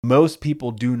most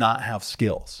people do not have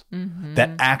skills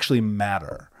that actually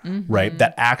matter, right?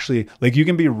 That actually, like, you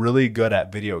can be really good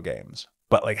at video games,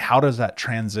 but like, how does that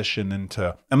transition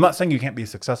into, I'm not saying you can't be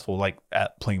successful like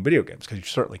at playing video games, because you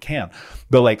certainly can,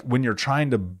 but like when you're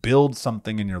trying to build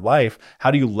something in your life,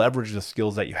 how do you leverage the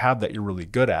skills that you have that you're really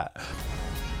good at?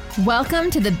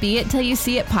 Welcome to the Be It Till You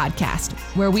See It podcast,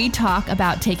 where we talk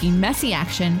about taking messy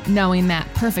action, knowing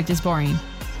that perfect is boring.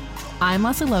 I'm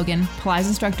Leslie Logan, Pilates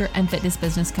instructor and fitness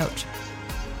business coach.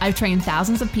 I've trained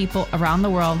thousands of people around the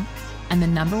world, and the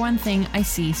number one thing I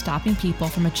see stopping people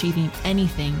from achieving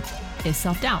anything is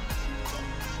self-doubt.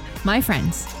 My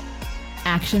friends,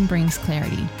 action brings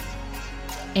clarity,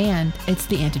 and it's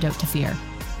the antidote to fear.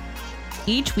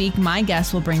 Each week, my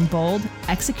guests will bring bold,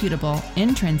 executable,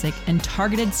 intrinsic, and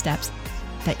targeted steps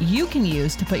that you can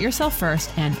use to put yourself first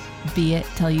and be it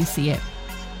till you see it.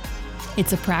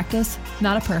 It's a practice,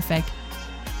 not a perfect.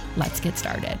 Let's get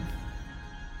started.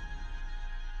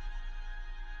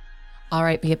 All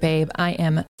right, Be It Babe. I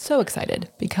am so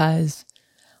excited because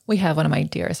we have one of my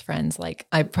dearest friends.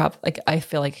 I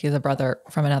feel like he's a brother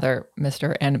from another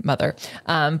Mr. and mother.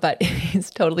 But he's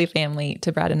totally family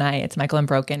to Brad and I. It's Michael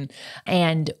Unbroken.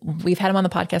 And we've had him on the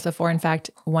podcast before. In fact,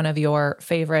 one of your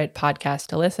favorite podcasts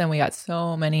to listen. We got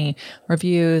so many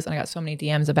reviews and I got so many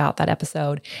DMs about that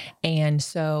episode. And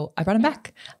so I brought him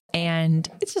back. And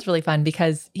it's just really fun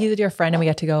because he's a dear friend and we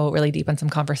get to go really deep on some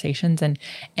conversations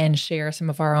and share some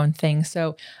of our own things.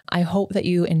 So I hope that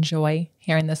you enjoy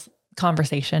hearing this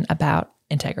conversation about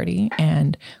integrity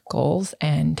and goals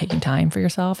and taking time for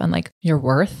yourself and like your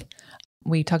worth.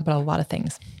 We talk about a lot of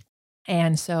things.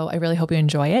 And so I really hope you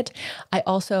enjoy it. I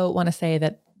also want to say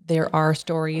that there are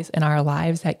stories in our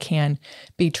lives that can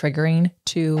be triggering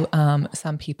to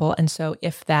some people. And so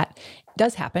if that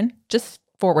does happen, just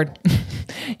forward,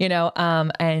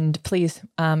 and please,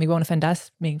 you won't offend us.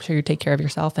 Make sure you take care of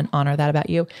yourself and honor that about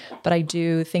you. But I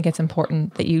do think it's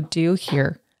important that you do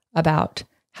hear about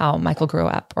how Michael grew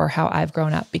up or how I've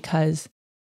grown up, because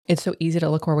it's so easy to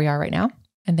look where we are right now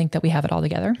and think that we have it all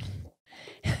together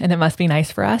and it must be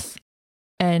nice for us.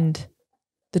 And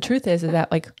the truth is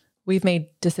that like we've made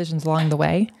decisions along the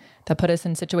way that put us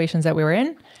in situations that we were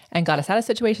in and got us out of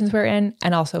situations we were in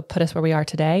and also put us where we are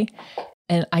today.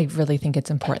 And I really think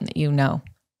it's important that you know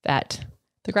that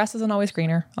the grass isn't always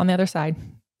greener on the other side.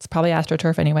 It's probably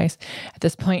AstroTurf anyways at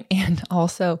this point. And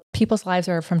also people's lives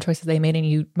are from choices they made and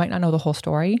you might not know the whole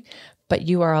story, but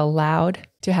you are allowed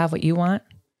to have what you want.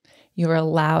 You are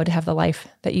allowed to have the life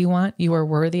that you want. You are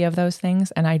worthy of those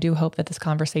things. And I do hope that this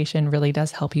conversation really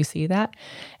does help you see that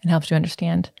and helps you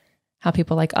understand how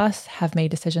people like us have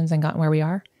made decisions and gotten where we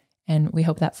are. And we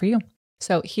hope that for you.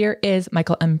 So here is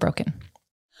Michael Unbroken.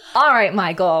 All right,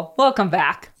 Michael, welcome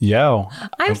back. Yo.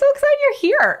 I'm so excited you're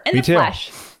here in the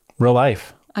flesh. Real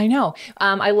life. I know.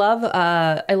 I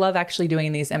love actually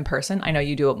doing these in person. I know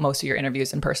you do most of your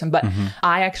interviews in person, but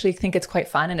I actually think it's quite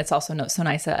fun. And it's also so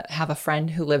nice to have a friend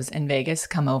who lives in Vegas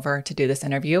come over to do this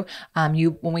interview.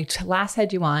 When we last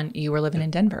had you on, you were living in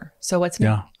Denver. So what's new?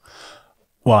 Yeah.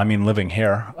 Well, I mean, living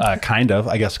here, kind of,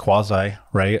 I guess, quasi,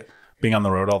 right? Being on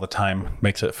the road all the time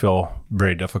makes it feel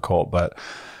very difficult, but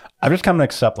I've just come to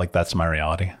accept like that's my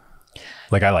reality.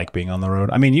 Like I like being on the road.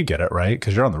 I mean, you get it, right?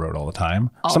 Because you're on the road all the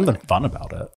time. Something fun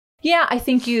about it. Yeah, I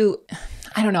think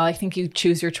I think you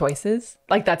choose your choices.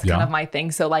 Like that's kind of my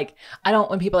thing. So like,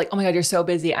 when people are like, oh my God, you're so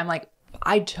busy. I'm like,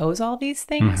 I chose all these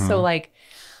things. So like,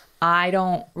 I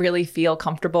don't really feel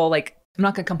comfortable. Like I'm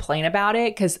not going to complain about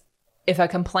it because if I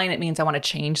complain, it means I want to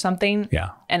change something.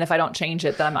 Yeah. And if I don't change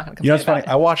it, then I'm not going to complain about it.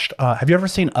 I watched, have you ever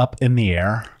seen Up in the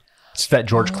Air? It's that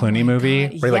George Clooney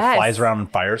movie where he like flies around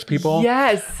and fires people.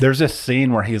 Yes. There's this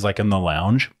scene where he's like in the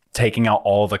lounge taking out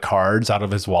all the cards out of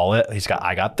his wallet.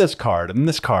 I got this card and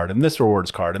this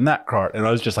rewards card and that card. And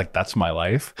I was just like, that's my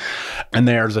life. And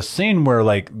there's a scene where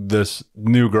like this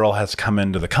new girl has come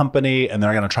into the company and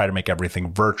they're going to try to make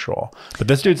everything virtual. But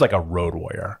this dude's like a road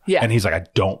warrior. Yeah. And he's like, I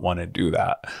don't want to do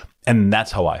that. And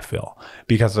that's how I feel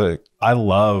because I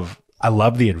love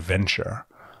the adventure,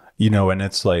 and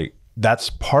it's like, that's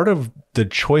part of the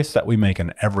choice that we make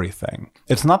in everything.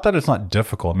 It's not that it's not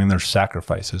difficult. I mean, there's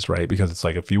sacrifices, right? Because it's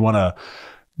like, if you want to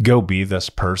go be this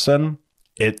person,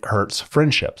 it hurts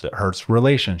friendships. It hurts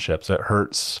relationships. It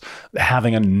hurts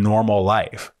having a normal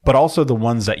life. But also the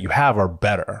ones that you have are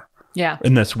better. Yeah.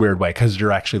 In this weird way, because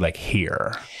you're actually like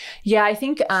here. Yeah, I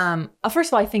think, first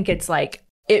of all, I think it's like,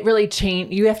 it really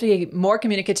changed. You have to be more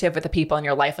communicative with the people in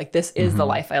your life. Like this is the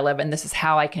life I live and this is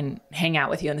how I can hang out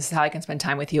with you and this is how I can spend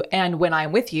time with you. And when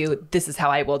I'm with you, this is how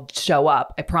I will show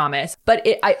up. I promise. But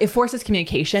it forces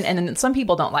communication. And then some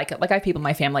people don't like it. Like I have people in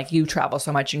my family, like you travel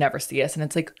so much, you never see us. And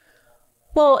it's like,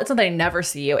 Well, it's not that I never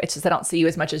see you. It's just I don't see you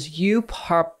as much as you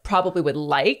probably would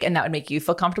like, and that would make you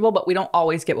feel comfortable, but we don't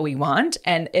always get what we want.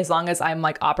 And as long as I'm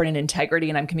like operating in integrity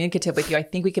and I'm communicative with you, I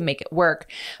think we can make it work.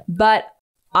 But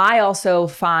I also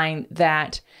find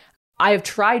that I have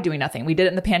tried doing nothing. We did it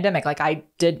in the pandemic. Like I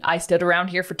stood around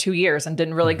here for 2 years and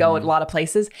didn't really go a lot of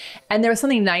places. And there was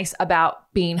something nice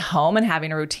about being home and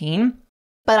having a routine.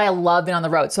 But I love being on the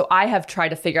road. So I have tried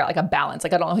to figure out like a balance.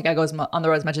 Like I don't think I go on the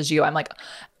road as much as you. I'm like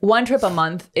 1 trip a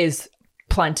month is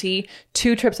plenty.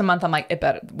 2 trips a month, I'm like, it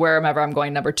better, wherever I'm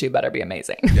going, number 2 better be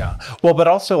amazing. Yeah. Well, but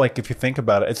also like if you think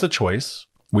about it, it's a choice.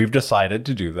 We've decided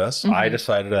to do this. I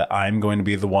decided that I'm going to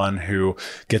be the one who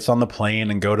gets on the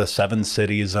plane and go to 7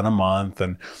 cities in a month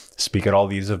and speak at all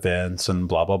these events and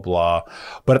blah, blah, blah.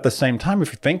 But at the same time, if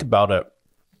you think about it,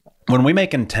 when we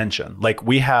make intention, like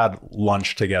we had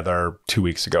lunch together 2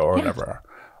 weeks ago or whatever,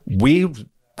 we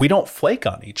don't flake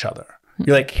on each other.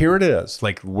 You're like, here it is.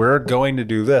 Like, we're going to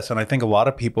do this. And I think a lot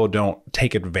of people don't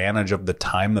take advantage of the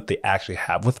time that they actually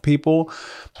have with people,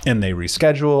 and they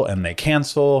reschedule and they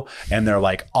cancel and they're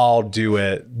like, I'll do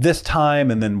it this time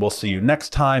and then we'll see you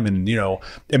next time. And, you know,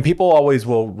 and people always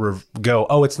will go,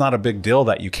 oh, it's not a big deal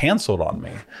that you canceled on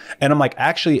me. And I'm like,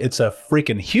 actually, it's a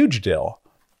freaking huge deal.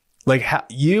 Like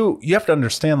you have to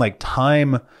understand, like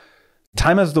time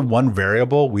is the one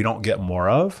variable we don't get more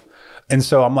of. And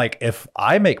so I'm like, if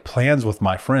I make plans with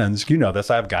my friends, you know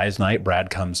this, I have guys night, Brad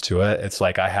comes to it. It's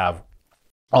like I have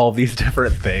all of these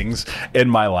different things in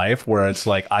my life where it's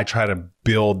like I try to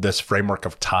build this framework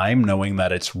of time, knowing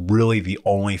that it's really the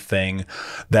only thing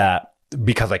that,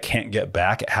 because I can't get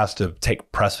back, it has to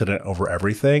take precedent over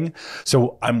everything.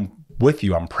 So I'm with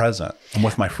you, I'm present. I'm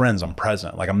with my friends, I'm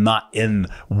present. Like I'm not in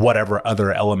whatever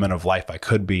other element of life I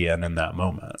could be in that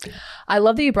moment. I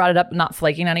love that you brought it up, not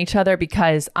flaking on each other,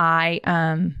 because I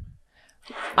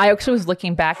actually was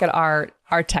looking back at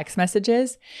our text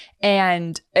messages,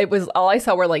 and it was all I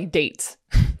saw were like dates.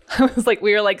 I was like,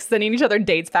 we were like sending each other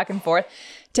dates back and forth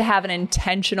to have an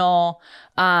intentional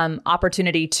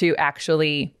opportunity to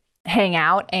actually hang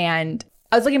out. And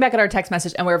I was looking back at our text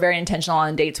message, and we were very intentional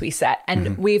on dates we set.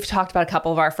 And we've talked about a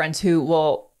couple of our friends who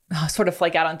will sort of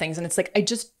flake out on things. And it's like,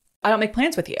 I don't make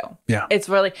plans with you. Yeah. It's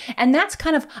really, and that's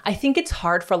kind of, I think it's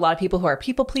hard for a lot of people who are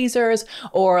people pleasers,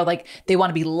 or like they want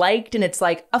to be liked. And it's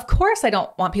like, of course I don't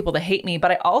want people to hate me,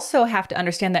 but I also have to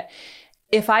understand that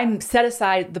if I set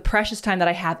aside the precious time that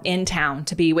I have in town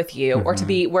to be with you, or to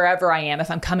be wherever I am, if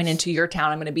I'm coming into your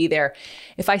town, I'm going to be there.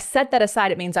 If I set that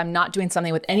aside, it means I'm not doing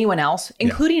something with anyone else,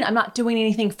 including I'm not doing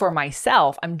anything for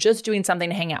myself. I'm just doing something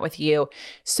to hang out with you.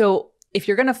 So if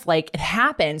you're going to flake, it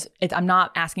happens. I'm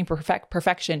not asking for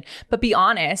perfection, but be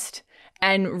honest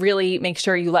and really make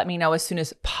sure you let me know as soon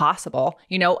as possible.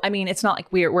 You know, I mean, it's not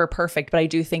like we're perfect, but I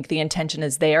do think the intention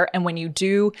is there. And when you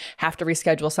do have to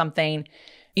reschedule something,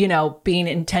 you know, being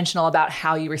intentional about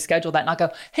how you reschedule that, not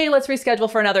go, hey, let's reschedule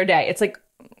for another day. It's like,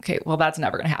 okay, well, that's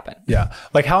never going to happen. Yeah.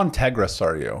 Like how integrous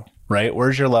are you? Right?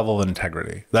 Where's your level of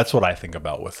integrity? That's what I think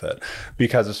about with it.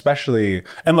 Because especially,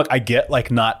 and look, I get like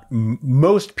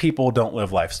most people don't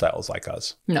live lifestyles like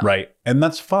us. No. Right? And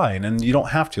that's fine. And you don't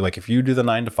have to. Like if you do the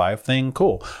 9-to-5 thing,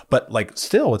 cool. But like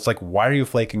still, it's like, why are you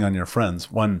flaking on your friends?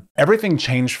 When everything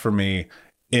changed for me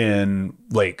in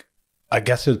like, I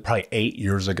guess it was probably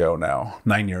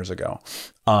 9 years ago.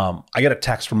 I get a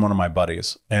text from one of my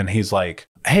buddies, and he's like,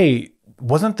 hey,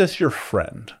 wasn't this your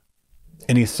friend?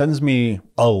 And he sends me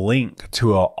a link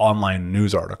to an online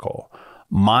news article.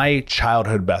 My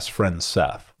childhood best friend,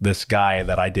 Seth, this guy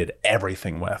that I did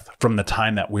everything with from the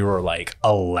time that we were like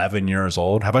 11 years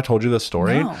old. Have I told you this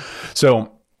story? No.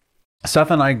 So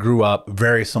Seth and I grew up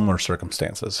very similar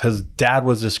circumstances. His dad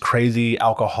was this crazy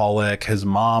alcoholic. His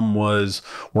mom was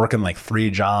working like 3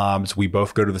 jobs. We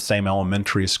both go to the same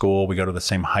elementary school. We go to the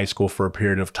same high school for a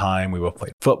period of time. We both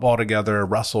played football together,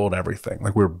 wrestled, everything.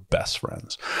 Like we were best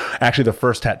friends. Actually, the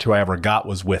first tattoo I ever got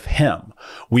was with him.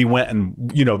 We went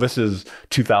and, you know, this is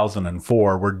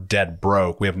 2004. We're dead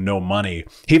broke. We have no money.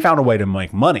 He found a way to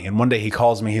make money. And one day he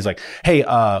calls me. He's like, hey,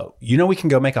 you know, we can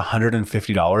go make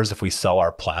 $150 if we sell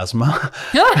our plasma.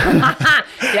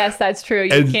 Yes, that's true.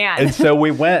 You can. And so we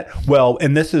went, well,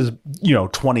 and this is, you know,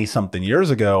 20 something years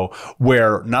ago,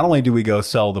 where not only do we go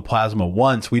sell the plasma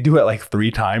once, we do it like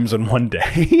 3 times in one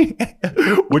day.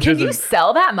 Which Can you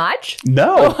sell that much?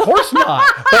 No, of course not.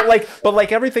 but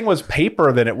like everything was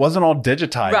paper then. It wasn't all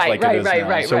digitized like it is now.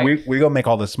 Right. So we go make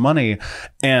all this money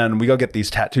and we go get these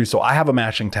tattoos. So I have a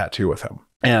matching tattoo with him.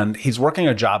 And he's working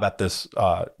a job at this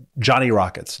Johnny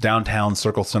Rockets, downtown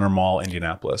Circle Center Mall,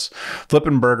 Indianapolis,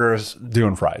 flipping burgers,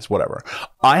 doing fries, whatever.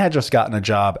 I had just gotten a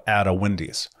job at a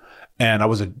Wendy's. And I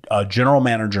was a general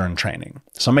manager in training.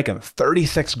 So I'm making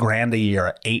 36 grand a year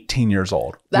at 18 years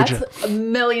old. That's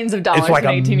millions of dollars. It's like in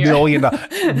 18 years. $1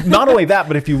 million. Not only that,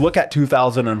 but if you look at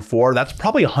 2004, that's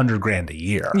probably 100 grand a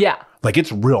year. Yeah. Like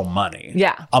it's real money.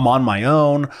 Yeah. I'm on my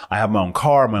own. I have my own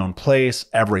car, my own place,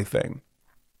 everything.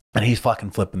 And he's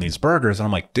fucking flipping these burgers. And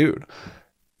I'm like, dude,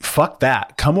 fuck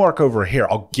that. Come work over here.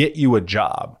 I'll get you a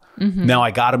job. Mm-hmm. Now I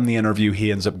got him the interview.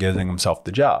 He ends up getting himself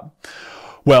the job.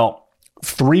 Well,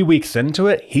 3 weeks into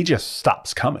it, he just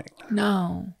stops coming.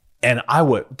 No. And I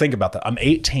would think about that. I'm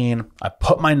 18. I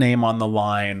put my name on the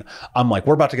line. I'm like,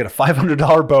 we're about to get a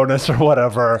 $500 bonus or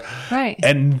whatever. Right.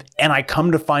 And I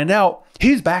come to find out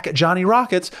he's back at Johnny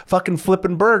Rockets fucking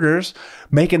flipping burgers,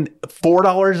 making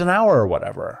 $4 an hour or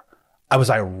whatever. I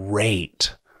was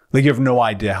irate. Like, you have no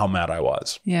idea how mad I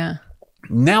was. Yeah.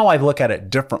 Now I look at it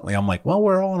differently. I'm like, well,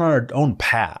 we're all on our own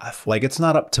path. Like, it's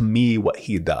not up to me what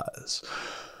he does.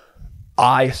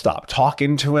 I stopped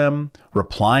talking to him,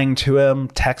 replying to him,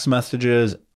 text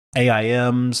messages,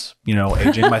 AIMs,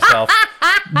 aging myself,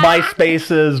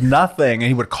 MySpaces, nothing. And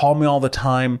he would call me all the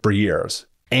time for years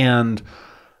and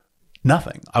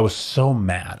nothing. I was so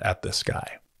mad at this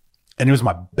guy. And he was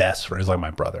my best friend. He was like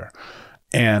my brother.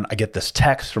 And I get this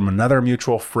text from another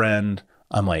mutual friend.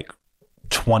 I'm like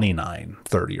 29,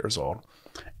 30 years old.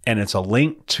 And it's a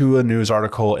link to a news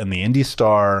article in the Indy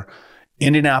Star.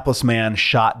 Indianapolis man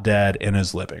shot dead in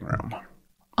his living room.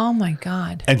 Oh my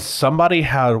God. And somebody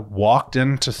had walked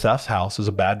into Seth's house as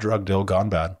a bad drug deal gone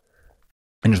bad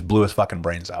and just blew his fucking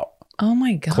brains out. Oh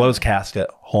my God. Closed casket,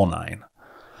 whole nine.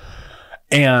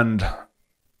 And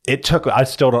it took, I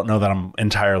still don't know that I'm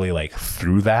entirely like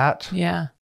through that. Yeah.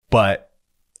 But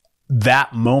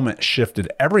that moment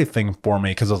shifted everything for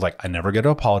me because I was like, I never get to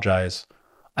apologize.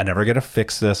 I never get to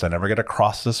fix this. I never get to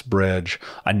cross this bridge.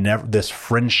 This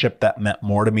friendship that meant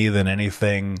more to me than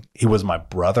anything. He was my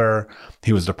brother.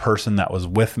 He was the person that was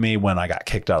with me when I got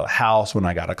kicked out of the house, when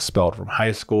I got expelled from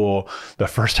high school. The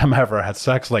first time I ever had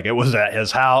sex, like it was at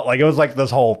his house. Like it was like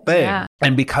this whole thing. Yeah.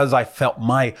 And because I felt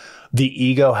the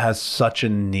ego has such a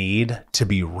need to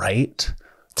be right,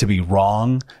 to be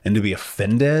wrong, and to be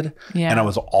offended. Yeah. And I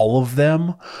was all of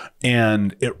them.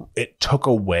 And it took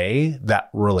away that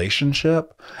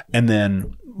relationship. And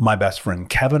then my best friend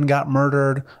Kevin got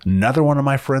murdered. Another one of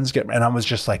my friends and I was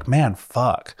just like, man,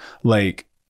 fuck. Like,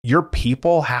 your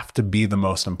people have to be the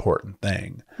most important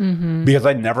thing. Mm-hmm. Because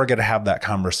I never get to have that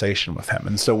conversation with him.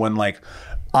 And so when like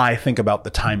I think about the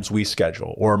times we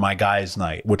schedule, or my guys'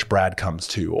 night, which Brad comes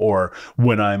to, or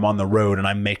when I'm on the road and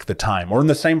I make the time, or in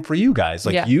the same for you guys.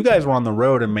 Like you guys were on the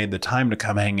road and made the time to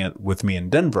come hang with me in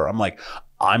Denver. I'm like,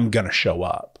 I'm going to show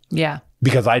up. Yeah.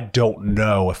 Because I don't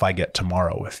know if I get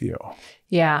tomorrow with you.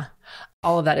 Yeah.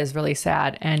 All of that is really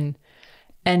sad. And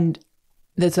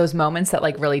there's those moments that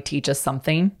like really teach us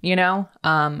something,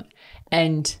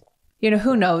 and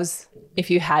who knows if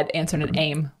you had answered an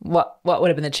AIM, what would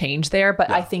have been the change there?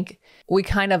 But I think we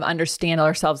kind of understand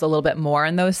ourselves a little bit more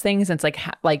in those things. And it's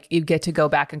like you get to go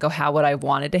back and go, how would I have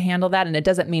wanted to handle that? And it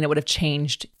doesn't mean it would have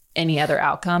changed any other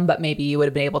outcome, but maybe you would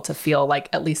have been able to feel like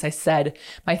at least I said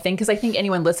my thing. Because I think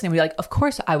anyone listening would be like, of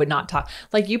course I would not talk.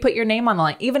 Like, you put your name on the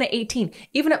line, even at 18,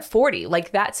 even at 40,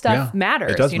 like that stuff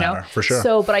matters. It does matter, for sure.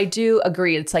 So, but I do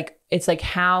agree. It's like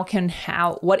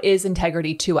what is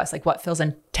integrity to us? Like, what feels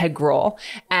integral,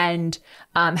 and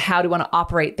how do we want to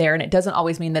operate there? And it doesn't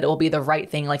always mean that it will be the right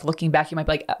thing. Like, looking back, you might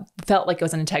be like, felt like it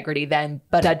was an integrity then,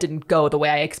 but that didn't go the way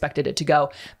I expected it to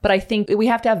go. But I think we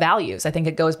have to have values. I think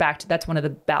it goes back to, that's one of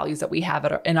the values that we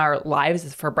have in our lives,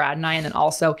 is for Brad and I, and then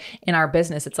also in our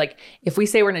business. It's like, if we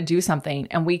say we're going to do something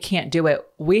and we can't do it,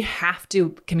 we have to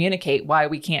communicate why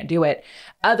we can't do it.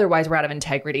 Otherwise, we're out of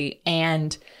integrity.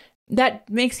 And that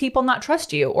makes people not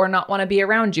trust you, or not want to be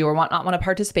around you, or not want to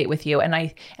participate with you. And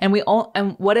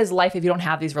what is life if you don't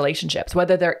have these relationships,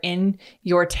 whether they're in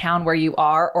your town where you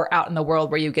are or out in the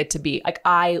world where you get to be? Like,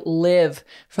 I live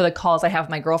for the calls I have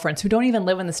with my girlfriends who don't even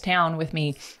live in this town with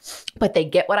me, but they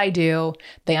get what I do.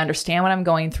 They understand what I'm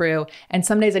going through. And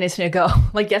some days I just need to go.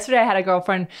 Like yesterday, I had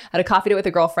a coffee date with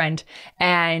a girlfriend,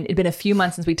 and it'd been a few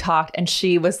months since we talked. And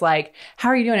she was like, how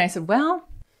are you doing? I said, well,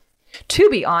 to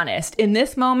be honest, in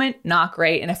this moment, not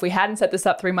great. And if we hadn't set this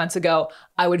up 3 months ago,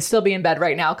 I would still be in bed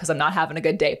right now because I'm not having a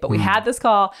good day. But we had this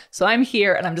call, so I'm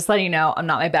here, and I'm just letting you know I'm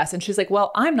not my best. And she's like,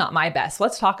 well, I'm not my best.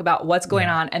 Let's talk about what's going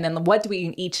on, and then what do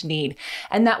we each need?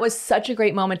 And that was such a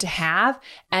great moment to have.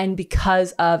 And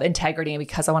because of integrity and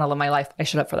because I want to live my life, I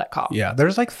showed up for that call. Yeah,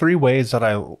 there's like three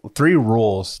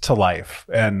rules to life.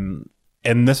 And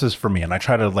and this is for me, and I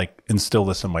try to like instill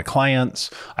this in my clients.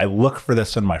 I look for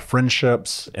this in my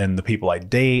friendships and the people I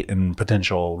date and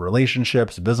potential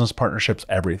relationships, business partnerships,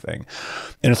 everything.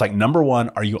 And it's like, number one,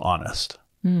 are you honest?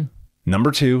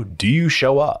 Number two, do you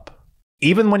show up?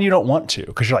 Even when you don't want to,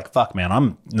 because you're like, fuck, man,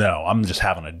 I'm just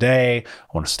having a day.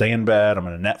 I want to stay in bed. I'm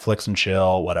going to Netflix and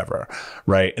chill, whatever.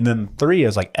 Right. And then three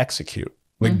is like execute.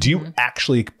 Like, do you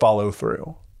actually follow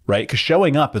through? Right. Because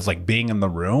showing up is like being in the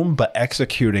room, but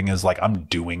executing is like, I'm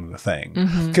doing the thing.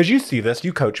 Because you see this,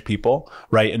 you coach people,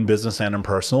 right, in business and in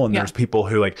personal. And there's people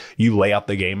who like, you lay out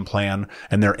the game plan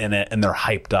and they're in it and they're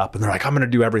hyped up and they're like, I'm going to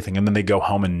do everything. And then they go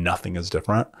home and nothing is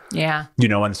different. Yeah. You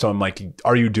know, and so I'm like,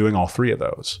 are you doing all three of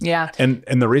those? Yeah. And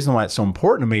the reason why it's so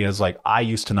important to me is like, I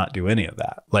used to not do any of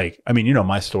that. Like, I mean, you know,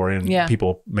 my story, and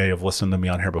people may have listened to me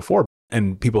on here before.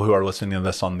 And people who are listening to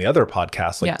this on the other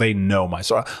podcasts, like they know my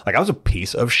story. Like I was a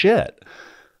piece of shit.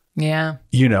 Yeah.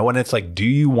 You know, and it's like, do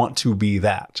you want to be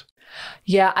that?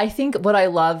 Yeah. I think what I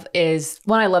love is,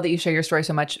 I love that you share your story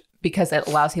so much because it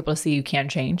allows people to see you can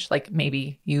change. Like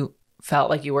maybe you felt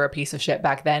like you were a piece of shit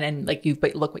back then, and like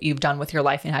but look what you've done with your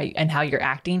life and how you're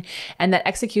acting. And that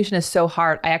execution is so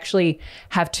hard. I actually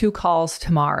have 2 calls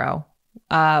tomorrow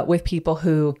with people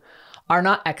who are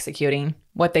not executing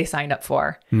what they signed up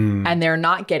for. And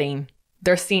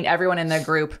they're seeing everyone in their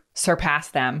group surpass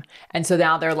them. And so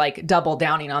now they're like double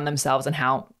downing on themselves and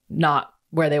how not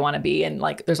where they want to be. And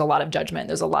like, there's a lot of judgment.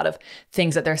 There's a lot of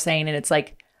things that they're saying. And it's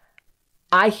like,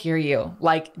 I hear you.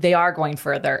 Like they are going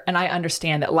further. And I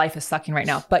understand that life is sucking right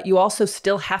now, but you also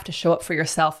still have to show up for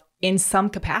yourself in some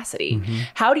capacity.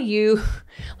 How do you,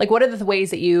 like, what are the ways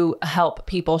that you help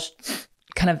people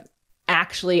kind of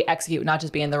actually execute, not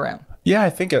just be in the room? Yeah,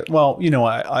 I think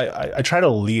I try to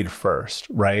lead first,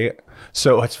 right?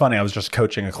 So it's funny, I was just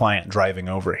coaching a client driving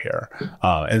over here.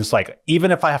 And it's like,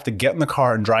 even if I have to get in the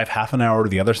car and drive half an hour to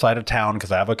the other side of town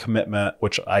because I have a commitment,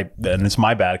 and it's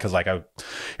my bad because like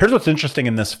here's what's interesting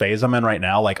in this phase I'm in right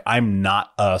now. Like I'm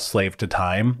not a slave to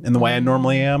time in the way I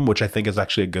normally am, which I think is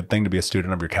actually a good thing to be a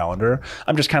student of your calendar.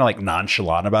 I'm just kind of like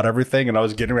nonchalant about everything. And I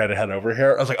was getting ready to head over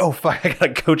here. I was like, oh, fuck, I got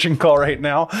a coaching call right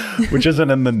now, which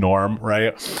isn't in the norm,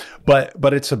 right?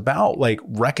 But it's about like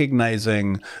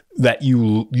recognizing that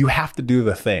you have to do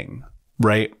the thing,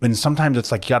 right? And sometimes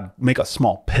it's like you got to make a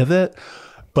small pivot.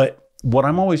 But what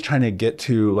I'm always trying to get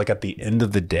to, like at the end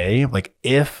of the day, like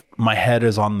if my head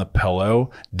is on the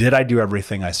pillow, did I do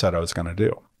everything I said I was going to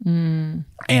do?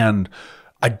 And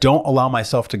I don't allow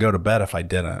myself to go to bed if I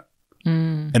didn't.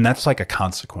 And that's like a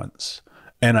consequence.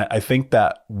 And I think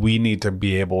that we need to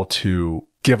be able to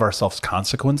give ourselves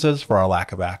consequences for our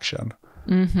lack of action.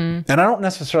 And I don't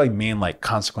necessarily mean like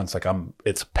consequence, like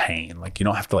it's pain. Like you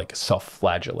don't have to like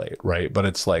self-flagellate, right? But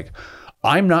it's like,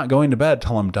 I'm not going to bed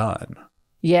till I'm done.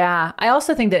 Yeah. I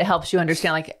also think that it helps you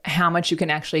understand like how much you can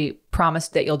actually promise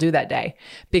that you'll do that day,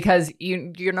 because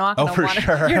you're not going to want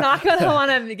to, you're not going to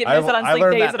want to get missed on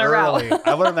sleep days in a row.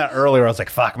 I learned that earlier. I was like,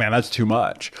 fuck man, that's too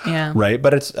much. Yeah. Right.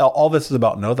 But it's all this is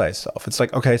about know thyself. It's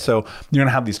like, okay, so you're going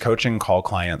to have these coaching call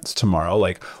clients tomorrow.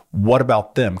 Like what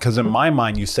about them? Because in my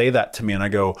mind, you say that to me and I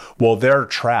go, well, they're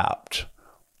trapped.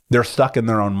 They're stuck in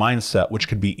their own mindset, which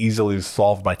could be easily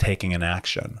solved by taking an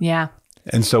action. Yeah.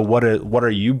 And so what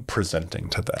are you presenting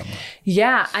to them?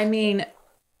 Yeah, I mean,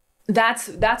 that's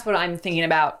what I'm thinking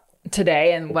about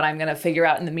today and what I'm going to figure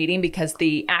out in the meeting, because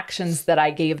the actions that I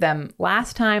gave them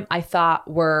last time I thought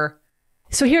were,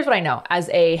 so here's what I know as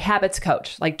a habits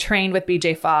coach, like trained with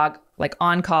BJ Fogg, like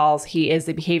on calls. He is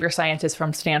the behavior scientist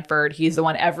from Stanford. He's the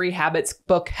one every habits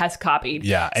book has copied.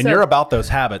 Yeah. And you're about those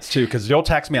habits too, because you'll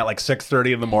text me at like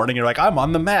 6:30 in the morning. You're like, I'm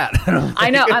on the mat.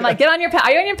 I know. I'm like, get on your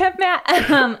are you on your pep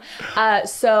mat?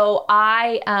 So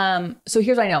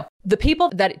here's what I know. The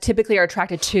people that typically are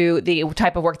attracted to the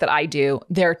type of work that I do,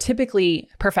 they're typically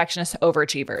perfectionist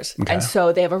overachievers. Okay. And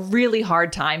so they have a really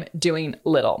hard time doing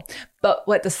little. But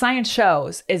what the science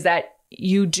shows is that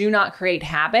you do not create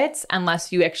habits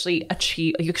unless you actually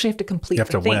achieve. You actually have to complete. You have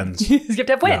to win. You have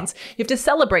to have wins. Yeah. You have to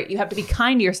celebrate. You have to be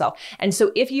kind to yourself. And so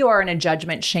if you are in a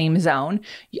judgment shame zone,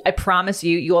 I promise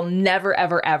you, you will never,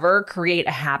 ever, ever create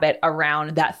a habit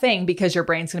around that thing, because your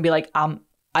brain's going to be like, I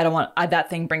don't want, that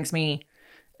thing brings me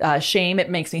shame. It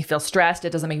makes me feel stressed.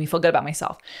 It doesn't make me feel good about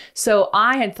myself. So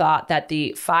I had thought that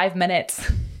the 5 minutes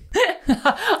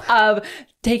of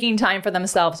taking time for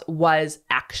themselves was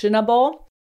actionable.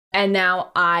 And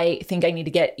now I think I need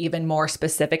to get even more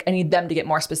specific. I need them to get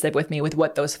more specific with me with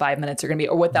what those 5 minutes are going to be,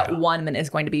 or what that 1 minute is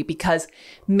going to be, because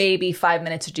maybe 5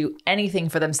 minutes to do anything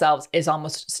for themselves is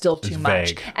almost still too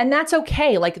much. And that's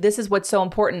okay. Like, this is what's so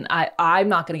important. I'm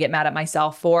not going to get mad at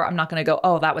myself for, I'm not going to go,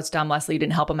 oh, that was dumb, Leslie, you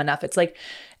didn't help them enough. It's like,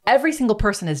 every single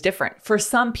person is different. For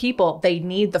some people, they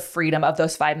need the freedom of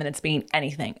those 5 minutes being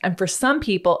anything. And for some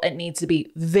people, it needs to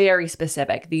be very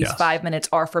specific. These 5 minutes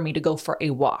are for me to go for a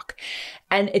walk.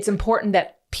 And it's important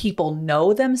that people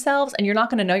know themselves, and you're not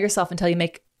going to know yourself until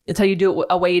you do it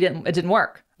a way it didn't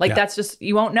work. Like that's just,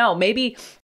 you won't know. Maybe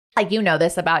like, you know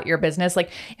this about your business. Like,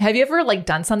 have you ever like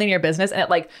done something in your business and it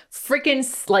like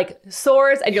freaking like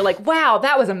soars and you're like, wow,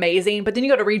 that was amazing. But then you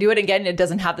go to redo it again and it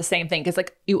doesn't have the same thing. Cause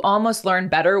like you almost learn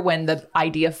better when the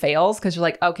idea fails. Cause you're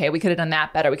like, okay, we could have done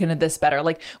that better. We could have done this better.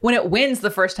 Like when it wins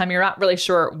the first time, you're not really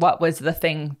sure what was the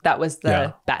thing that was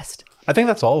the best. I think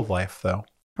that's all of life though.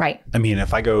 Right. I mean,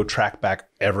 if I go track back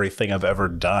everything I've ever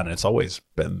done, it's always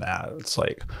been that. It's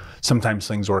like sometimes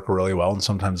things work really well and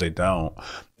sometimes they don't.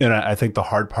 And I think the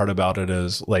hard part about it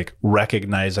is like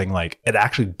recognizing like it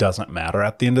actually doesn't matter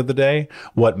at the end of the day.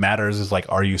 What matters is like,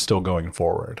 are you still going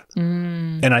forward?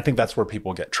 And I think that's where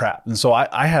people get trapped. And so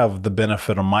I have the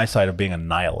benefit on my side of being a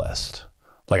nihilist.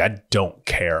 Like I don't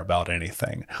care about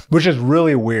anything, which is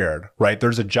really weird, right?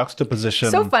 There's a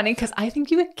juxtaposition. So funny because I think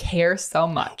you would care so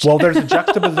much. Well, there's a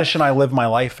juxtaposition I live my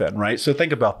life in, right? So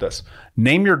think about this.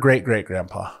 Name your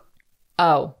great-great-grandpa.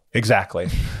 Oh. Exactly.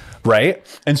 Right?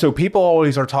 And so people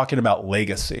always are talking about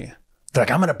legacy. They're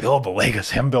like, I'm going to build the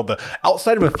legacy.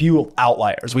 Outside of a few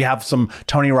outliers, we have some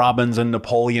Tony Robbins and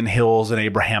Napoleon Hills and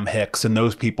Abraham Hicks, and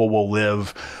those people will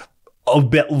live a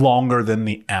bit longer than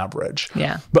the average.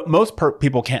 Yeah. But most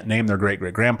people can't name their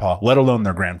great-great-grandpa, let alone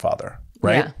their grandfather,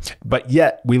 right? Yeah. But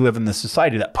yet we live in this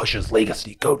society that pushes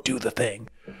legacy, go do the thing.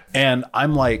 And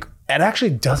I'm like, it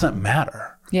actually doesn't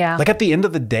matter. Yeah. Like at the end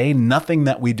of the day, nothing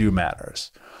that we do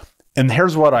matters. And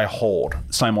here's what I hold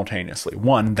simultaneously.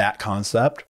 One, that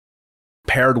concept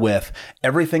paired with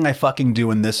everything I fucking do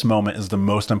in this moment is the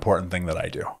most important thing that I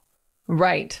do.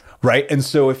 Right. Right. And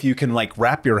so if you can like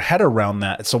wrap your head around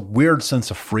that, it's a weird sense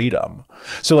of freedom.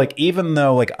 So like, even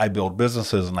though like I build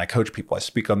businesses and I coach people, I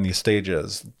speak on these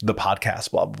stages, the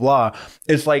podcast, blah, blah, blah.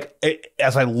 It's like,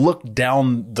 as I look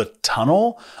down the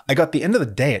tunnel, I got the end of the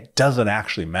day, it doesn't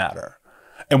actually matter.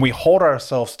 And we hold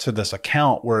ourselves to this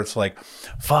account where it's like,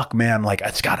 fuck man, like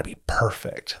it's gotta be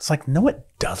perfect. It's like, no, it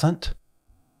doesn't.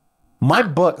 My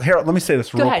book here, let me say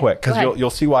this real quick, because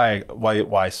you'll see why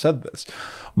I said this.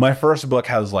 My first book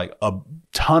has like a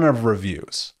ton of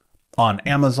reviews on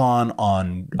Amazon,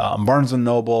 on Barnes &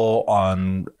 Noble,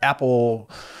 on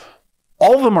Apple.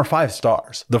 All of them are 5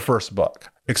 stars, the first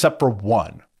book, except for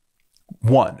one.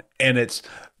 And it's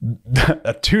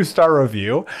a 2-star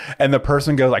review. And the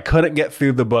person goes, I couldn't get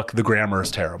through the book. The grammar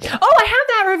is terrible. Oh, I have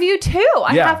that review too.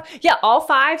 I have all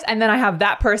 5s. And then I have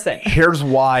that person. Here's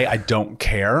why I don't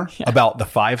care about the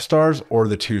 5 stars or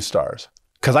the 2 stars.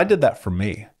 Because I did that for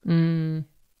me.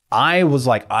 I was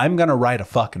like, I'm going to write a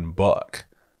fucking book.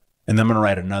 And then I'm going to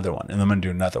write another one. And then I'm going to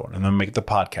do another one. And then make the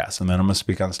podcast. And then I'm going to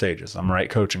speak on stages. I'm going to write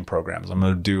coaching programs. I'm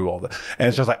going to do all that. And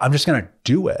it's just like, I'm just going to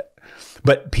do it.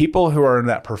 But people who are in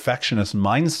that perfectionist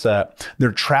mindset,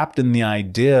 they're trapped in the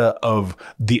idea of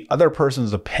the other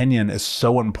person's opinion is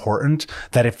so important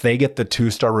that if they get the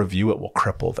 2-star review, it will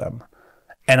cripple them.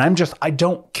 And I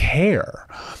don't care.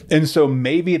 And so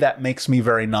maybe that makes me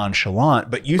very nonchalant,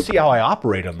 but you see how I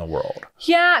operate in the world.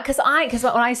 Yeah, because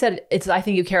when I said I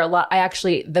think you care a lot,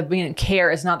 the being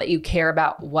care is not that you care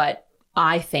about what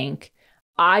I think.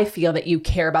 I feel that you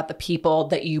care about the people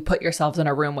that you put yourselves in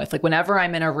a room with. Like whenever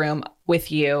I'm in a room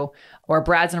with you or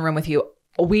Brad's in a room with you,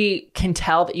 we can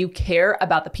tell that you care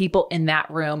about the people in that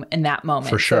room in that moment.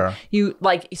 For sure.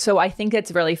 So I think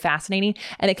it's really fascinating.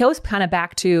 And it goes kind of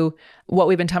back to what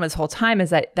we've been talking about this whole time is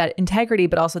that integrity,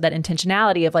 but also that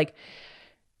intentionality of like,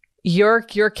 you're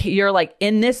like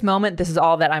in this moment, this is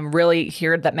all that I'm really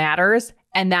here that matters.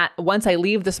 And that once I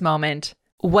leave this moment,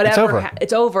 whatever,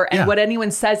 it's over. And what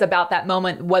anyone says about that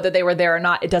moment, whether they were there or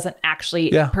not, it doesn't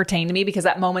actually pertain to me because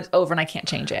that moment's over and I can't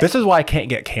change it. This is why I can't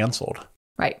get canceled.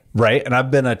 Right. And I've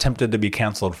been attempted to be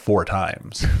canceled 4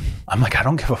 times. I'm like, I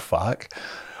don't give a fuck.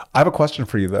 I have a question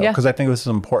for you though, because I think this is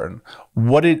important.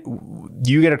 What did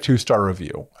you get a 2-star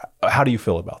review? How do you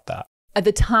feel about that? At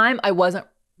the time, I wasn't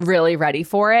really ready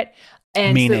for it.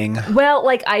 And meaning? So, well,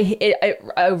 like I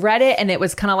read it and it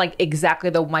was kind of like exactly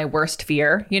my worst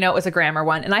fear. You know, it was a grammar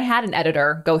one and I had an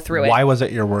editor go through it. Why was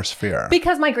it your worst fear?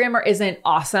 Because my grammar isn't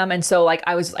awesome. And so like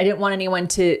I didn't want anyone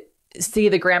to see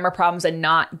the grammar problems and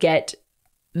not get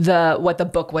what the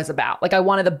book was about. Like I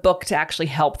wanted the book to actually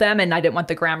help them and I didn't want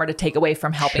the grammar to take away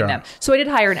from helping them. So I did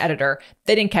hire an editor.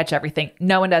 They didn't catch everything.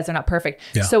 No one does. They're not perfect.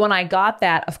 Yeah. So when I got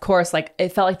that, of course, like it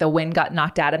felt like the wind got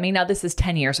knocked out of me. Now this is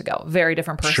 10 years ago, very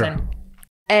different person.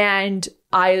 And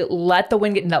I let the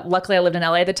wind get, luckily I lived in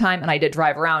LA at the time and I did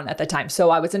drive around at the time. So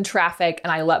I was in traffic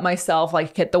and I let myself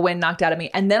like get the wind knocked out of me.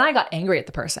 And then I got angry at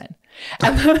the person.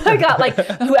 And then I got like,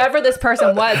 whoever this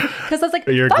person was, because I was like,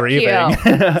 You're fuck grieving.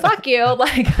 you. Fuck you.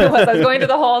 Like I was going through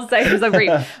the whole stages of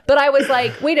grief. But I was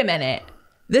like, wait a minute.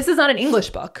 This is not an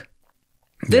English book.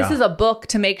 This is a book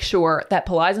to make sure that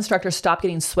Pilates instructors stop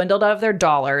getting swindled out of their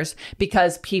dollars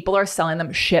because people are selling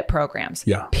them shit programs.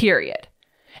 Yeah. Period.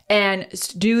 And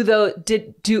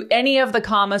do any of the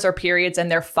commas or periods in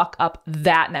there fuck up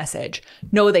that message?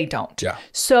 No, they don't. Yeah.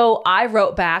 So I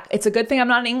wrote back, it's a good thing I'm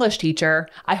not an English teacher.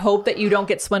 I hope that you don't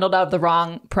get swindled out of the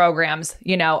wrong programs,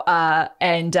 you know,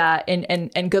 and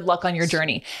good luck on your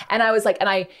journey. And I was like,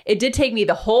 it did take me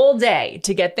the whole day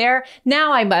to get there.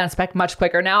 Now I bounce back much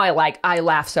quicker. Now I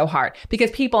laugh so hard because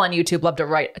people on YouTube love to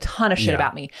write a ton of shit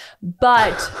about me.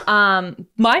 But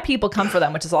my people come for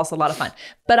them, which is also a lot of fun.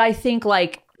 But I think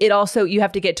like, it also, you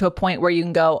have to get to a point where you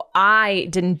can go, I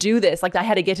didn't do this. Like I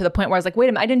had to get to the point where I was like, wait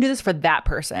a minute, I didn't do this for that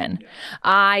person.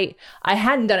 I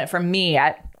hadn't done it for me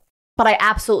yet, but I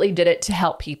absolutely did it to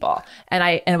help people.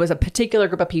 And it was a particular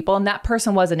group of people and that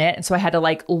person wasn't it. And so I had to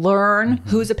like learn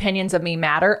whose opinions of me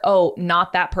matter. Oh,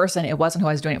 not that person. It wasn't who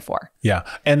I was doing it for. Yeah.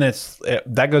 And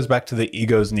that goes back to the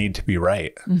ego's need to be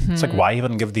right. It's like, why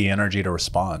even give the energy to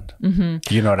respond?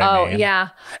 You know what I mean? Oh, yeah.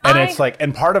 And it's like,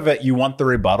 and part of it, you want the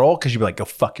rebuttal because you'd be like, go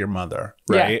fuck your mother.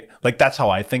 Right. Yeah. Like, that's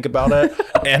how I think about it.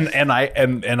 and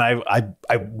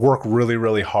I work really,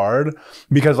 really hard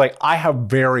because like, I have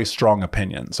very strong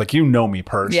opinions. Like, you know me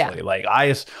personally. Yeah. Like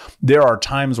there are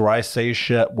times where I say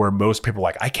shit where most people are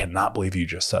like, I cannot believe you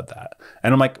just said that.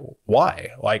 And I'm like, why?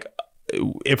 Like,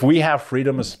 if we have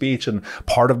freedom of speech and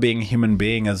part of being a human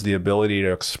being is the ability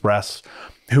to express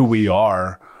who we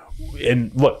are.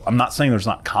 And look, I'm not saying there's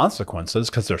not consequences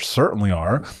because there certainly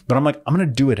are, but I'm like, I'm going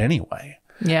to do it anyway.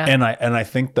 Yeah. And I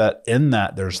think that in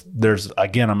that there's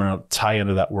again, I'm going to tie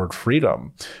into that word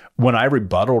freedom. When I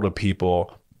rebuttal to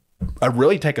people, I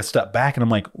really take a step back and I'm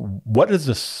like, what does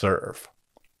this serve?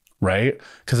 Right?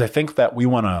 Because I think that we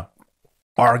want to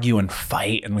argue and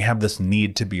fight and we have this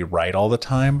need to be right all the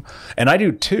time. And I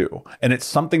do too. And it's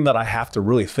something that I have to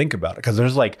really think about it because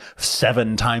there's like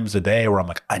 7 times a day where I'm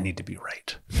like, I need to be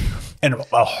right. And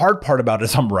a hard part about it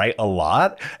is I'm right a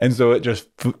lot. And so it just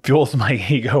fuels my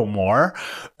ego more.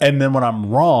 And then when I'm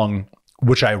wrong,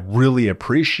 which I really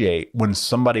appreciate when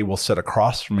somebody will sit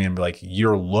across from me and be like,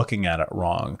 you're looking at it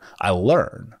wrong, I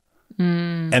learn.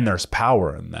 And there's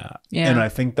power in that. Yeah. And I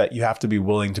think that you have to be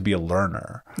willing to be a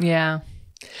learner. Yeah.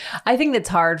 I think that's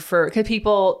hard because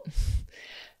people,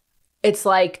 it's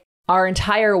like our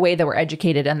entire way that we're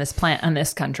educated on this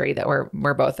this country that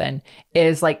we're both in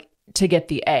is like to get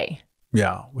the A.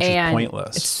 Yeah, which is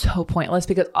pointless. It's so pointless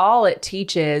because all it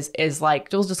teaches is like,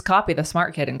 we'll just copy the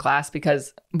smart kid in class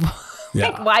because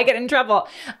like, why get in trouble?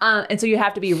 And so you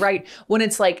have to be right when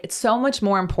it's like, it's so much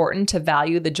more important to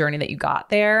value the journey that you got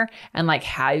there and like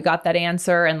how you got that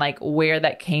answer and like where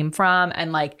that came from.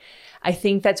 And like, I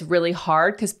think that's really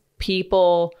hard because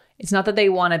people, it's not that they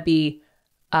want to be,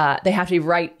 they have to be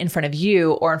right in front of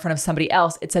you or in front of somebody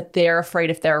else. It's that they're afraid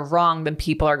if they're wrong, then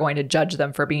people are going to judge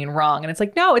them for being wrong. And it's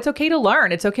like, no, it's okay to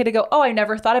learn. It's okay to go, oh, I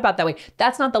never thought about that way.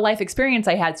 That's not the life experience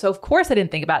I had. So of course I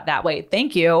didn't think about it that way.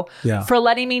 Thank you for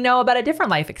letting me know about a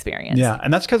different life experience. Yeah.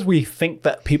 And that's because we think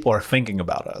that people are thinking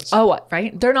about us. Oh, what?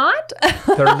 Right? They're not?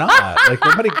 They're not.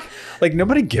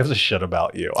 Nobody gives a shit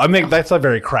about you. I mean, that's a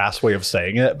very crass way of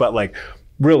saying it, but like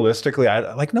realistically,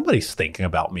 nobody's thinking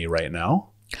about me right now.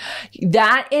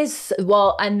 That is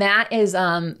something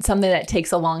that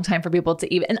takes a long time for people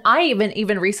to even, and I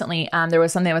even recently, there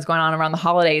was something that was going on around the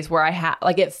holidays where I had,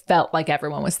 like, it felt like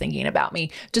everyone was thinking about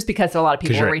me just because a lot of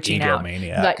people were reaching out.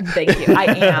 But, thank you. I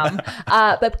am.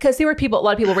 But because there were a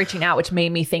lot of people reaching out, which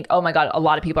made me think, oh my God, a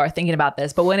lot of people are thinking about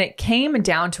this. But when it came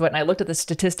down to it and I looked at the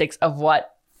statistics of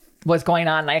what was going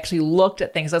on and I actually looked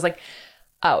at things, I was like,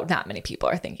 oh, not many people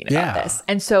are thinking about this.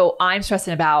 And so I'm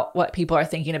stressing about what people are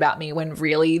thinking about me when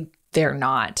really they're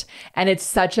not. And it's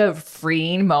such a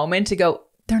freeing moment to go,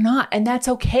 they're not. And that's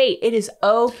okay. It is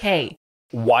okay.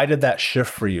 Why did that shift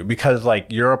for you? Because like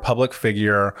you're a public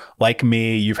figure like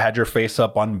me, you've had your face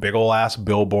up on big ol' ass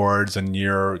billboards and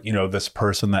you're, this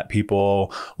person that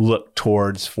people look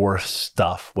towards for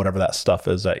stuff, whatever that stuff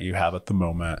is that you have at the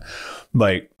moment.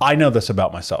 Like, I know this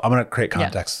about myself. I'm going to create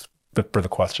context for the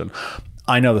question.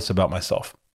 I know this about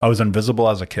myself. I was invisible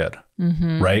as a kid,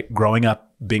 right? Growing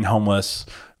up, being homeless,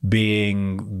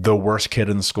 being the worst kid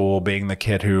in school, being the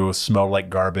kid who smelled like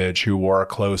garbage, who wore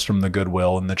clothes from the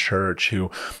Goodwill in the church,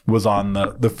 who was on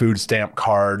the food stamp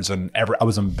cards, and I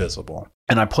was invisible.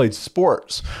 And I played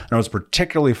sports, and I was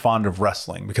particularly fond of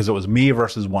wrestling because it was me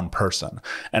versus one person.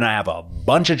 And I have a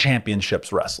bunch of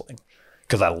championships wrestling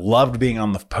because I loved being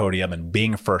on the podium and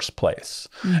being first place.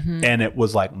 And it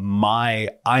was like I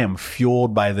am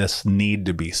fueled by this need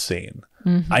to be seen.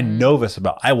 I know this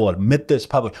I will admit this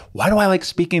publicly. Why do I like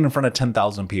speaking in front of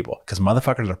 10,000 people? Because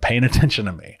motherfuckers are paying attention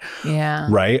to me. Yeah.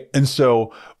 Right. And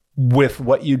so with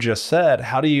what you just said,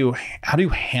 how do you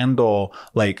handle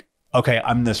like, okay,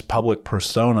 I'm this public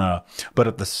persona, but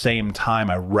at the same time,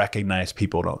 I recognize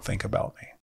people don't think about me.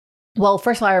 Well,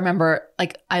 first of all, I remember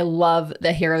I love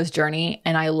the hero's journey,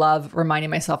 and I love reminding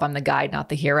myself I'm the guide, not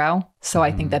the hero. So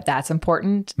I think that that's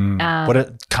important.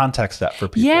 What context that for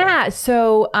people? Yeah.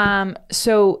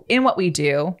 So in what we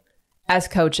do as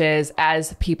coaches,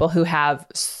 as people who have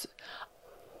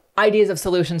ideas of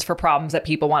solutions for problems that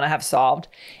people want to have solved,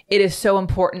 it is so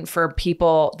important for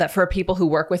people who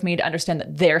work with me to understand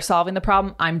that they're solving the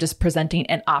problem. I'm just presenting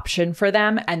an option for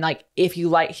them. And like, if you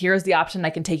like, here's the option, I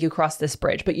can take you across this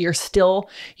bridge, but you're still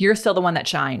the one that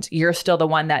shines. You're still the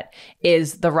one that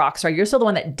is the rock star. You're still the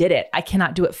one that did it. I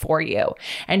cannot do it for you.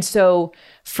 And so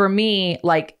for me,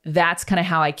 like, that's kind of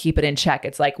how I keep it in check.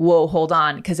 It's like, whoa, hold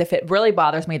on. Because if it really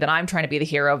bothers me, then I'm trying to be the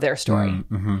hero of their story.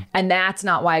 And that's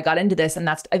not why I got into this. And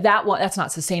that's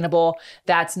not sustainable.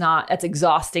 That's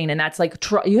exhausting. And that's like,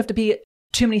 you have to be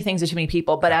too many things to too many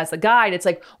people. But as a guide, it's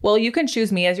like, well, you can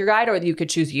choose me as your guide, or you could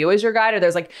choose you as your guide, or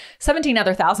there's like 17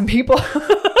 other thousand people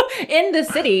in the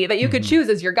city that you could choose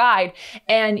as your guide.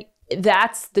 And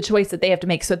that's the choice that they have to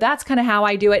make. So that's kind of how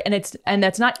I do it. And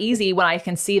that's not easy when I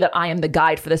can see that I am the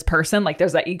guide for this person. Like,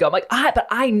 there's that ego. I'm like, but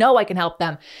I know I can help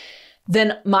them.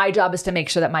 Then my job is to make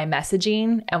sure that my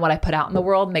messaging and what I put out in the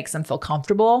world makes them feel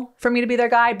comfortable for me to be their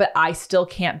guide. But I still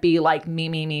can't be like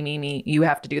me. You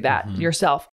have to do that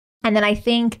yourself. And then I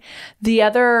think the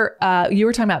other, you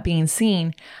were talking about being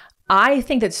seen. I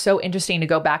think that's so interesting to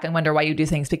go back and wonder why you do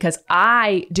things, because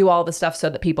I do all the stuff so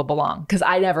that people belong, because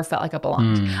I never felt like I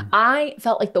belonged. I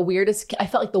felt like the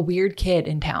weird kid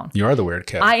in town. You are the weird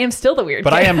kid. I am still the weird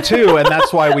but kid. I am too. And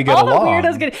that's why we get all along. The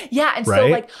weirdos get, yeah. And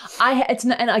right?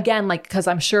 So and again, like, because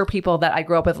I'm sure people that I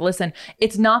grew up with listen,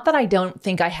 it's not that I don't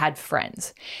think I had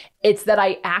friends. It's that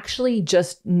I actually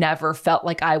just never felt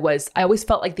like I always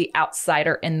felt like the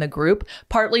outsider in the group,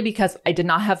 partly because I did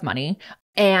not have money.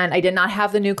 And I did not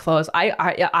have the new clothes.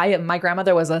 My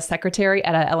grandmother was a secretary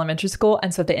at an elementary school.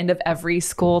 And so at the end of every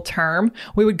school term,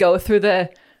 we would go through the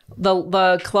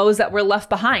clothes that were left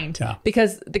behind,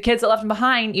 because the kids that left them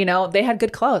behind, they had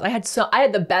good clothes. I had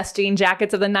the best jean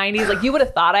jackets of the 90s. Like, you would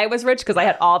have thought I was rich because I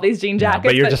had all these jean jackets.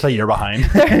 But you're just a year behind.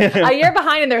 A year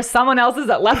behind, and there's someone else's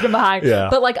that left them behind. Yeah.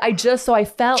 But like, so I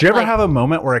felt. Did you ever have a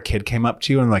moment where a kid came up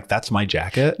to you and like, that's my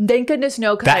jacket? Thank goodness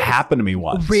no. That happened to me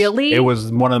once. Really? It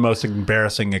was one of the most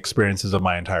embarrassing experiences of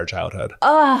my entire childhood.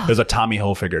 It was a Tommy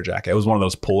Hilfiger jacket. It was one of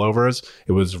those pullovers.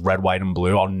 It was red, white, and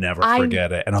blue. I'll never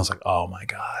forget it. And I was like, oh my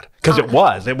God. Because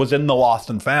it was in the Lost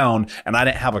and Found, and I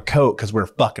didn't have a coat because we're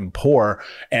fucking poor.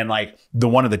 And like,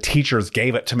 one of the teachers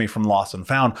gave it to me from Lost and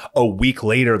Found. A week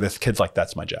later, this kid's like,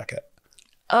 that's my jacket.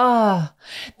 That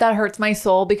hurts my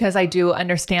soul, because I do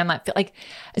understand that. Like,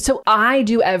 so I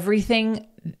do everything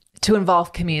to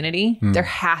involve community. There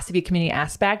has to be a community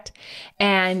aspect.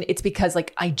 And it's because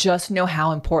like, I just know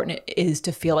how important it is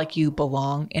to feel like you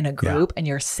belong in a group and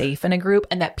you're safe in a group,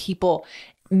 and that people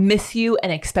miss you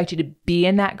and expect you to be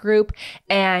in that group.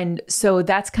 And so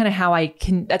that's kind of how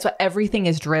that's what everything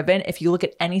is driven. If you look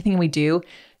at anything we do,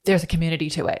 there's a community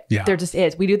to it. Yeah. There just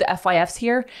is. We do the FYFs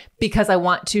here because I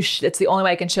want to, it's the only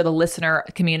way I can share the listener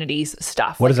community's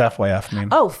stuff. What does FYF mean?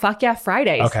 Oh, fuck yeah,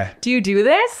 Fridays. Okay. Do you do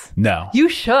this? No. You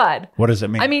should. What does it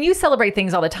mean? I mean, you celebrate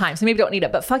things all the time, so maybe you don't need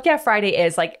it. But fuck yeah, Friday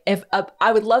is like, if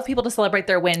I would love people to celebrate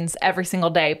their wins every single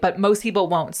day, but most people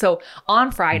won't. So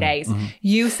on Fridays,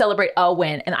 you celebrate a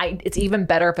win. And it's even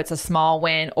better if it's a small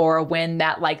win, or a win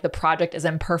that like the project is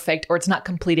imperfect or it's not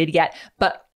completed yet.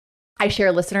 But I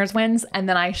share listeners' wins, and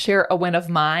then I share a win of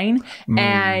mine.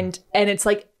 And it's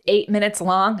like 8 minutes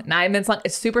long, 9 minutes long.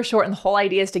 It's super short. And the whole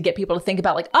idea is to get people to think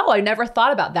about like, oh, I never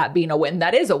thought about that being a win.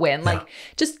 That is a win. Like,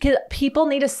 just people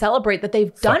need to celebrate that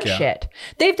they've done shit.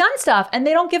 They've done stuff, and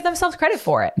they don't give themselves credit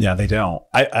for it. Yeah, they don't.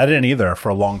 I didn't either for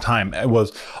a long time. I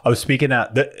was speaking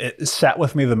at, it sat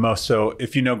with me the most. So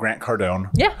if you know Grant Cardone,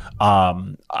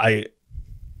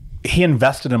 he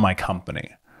invested in my company.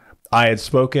 I had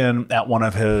spoken at one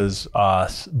of his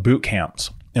boot camps,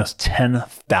 It was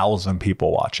 10,000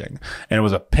 people watching. And it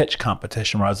was a pitch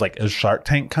competition where I was like, a Shark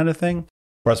Tank kind of thing,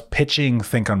 where I was pitching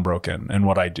Think Unbroken and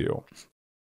what I do.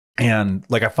 And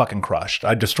like, I fucking crushed.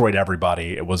 I destroyed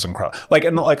everybody. It was incredible.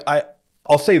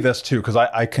 I'll say this too, because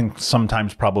I can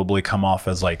sometimes probably come off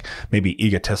as like maybe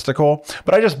egotistical,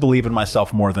 but I just believe in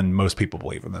myself more than most people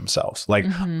believe in themselves. Like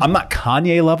I'm not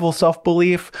Kanye level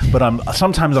self-belief, but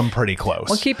sometimes I'm pretty close.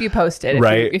 We'll keep you posted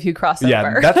right? if you cross over.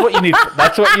 Yeah, that's what you need.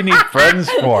 That's what you need friends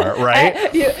for, right?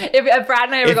 If Brad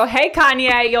and I ever go, hey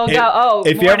Kanye, you'll go, oh,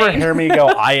 if you ever hear me go,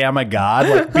 I am a god,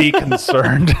 like be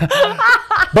concerned.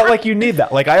 But like you need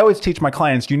that. Like I always teach my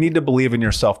clients, you need to believe in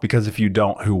yourself, because if you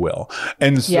don't, who will?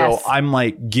 And so I'm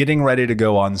like getting ready to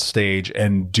go on stage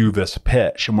and do this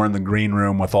pitch. And we're in the green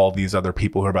room with all these other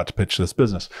people who are about to pitch this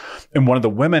business. And one of the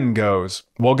women goes,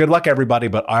 well, good luck everybody,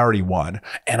 but I already won.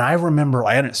 And I remember,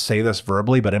 I didn't say this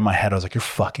verbally, but in my head, I was like, you're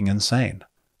fucking insane.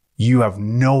 You have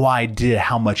no idea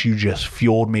how much you just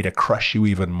fueled me to crush you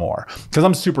even more. Because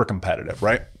I'm super competitive,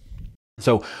 right?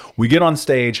 So we get on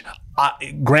stage.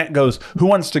 Grant goes, who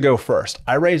wants to go first?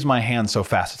 I raise my hand so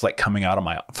fast, it's like coming out of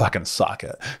my fucking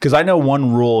socket. Because I know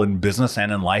one rule in business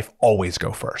and in life, always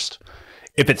go first.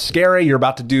 If it's scary, you're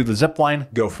about to do the zip line,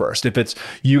 go first. If it's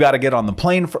you got to get on the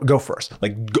plane, go first.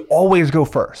 Like always go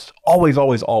first. Always,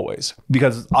 always, always.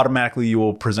 Because automatically you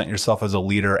will present yourself as a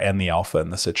leader and the alpha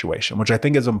in the situation, which I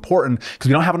think is important because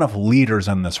we don't have enough leaders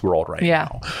in this world right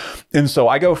now. And so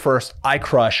I go first, I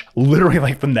crush. Literally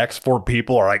like the next 4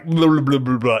 people are like, blah, blah, blah,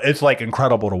 blah, blah. It's like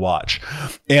incredible to watch.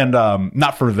 And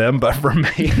not for them, but for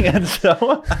me. And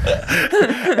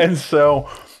so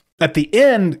at the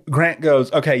end, Grant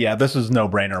goes, okay, yeah, this is no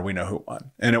brainer. We know who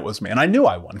won. And it was me. And I knew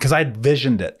I won because I had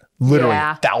visioned it literally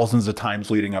thousands of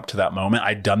times leading up to that moment.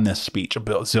 I'd done this speech a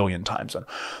zillion times. And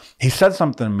he said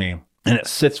something to me, and it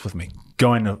sits with me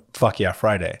going to Fuck Yeah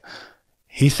Friday.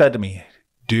 He said to me,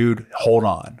 dude, hold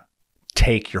on,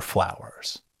 take your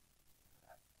flowers.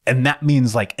 And that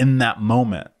means like in that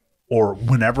moment or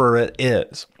whenever it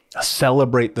is,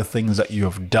 celebrate the things that you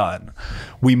have done.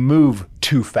 We move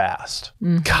too fast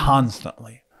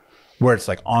constantly, where it's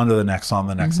like on to the next, on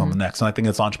the next, on the next. And I think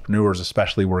as entrepreneurs,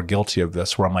 especially, we're guilty of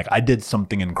this, where I'm like, I did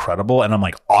something incredible and I'm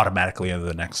like automatically into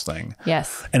the next thing.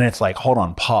 Yes. And it's like, hold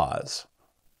on, pause.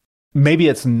 Maybe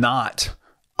it's not,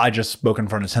 I just spoke in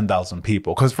front of 10,000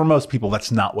 people, because for most people,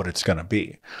 that's not what it's going to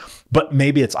be. But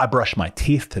maybe it's, I brushed my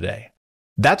teeth today.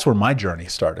 That's where my journey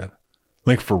started.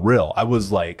 Like for real. I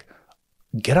was like,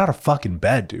 get out of fucking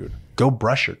bed, dude. Go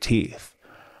brush your teeth.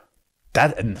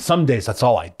 And some days that's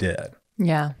all I did.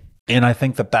 Yeah. And I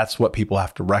think that that's what people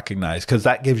have to recognize, because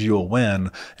that gives you a win.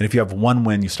 And if you have one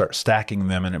win, you start stacking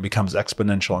them and it becomes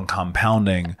exponential and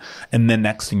compounding. And then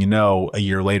next thing you know, a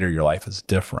year later, your life is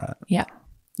different. Yeah.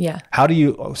 Yeah. How do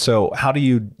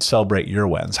you celebrate your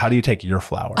wins? How do you take your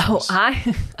flowers? Oh,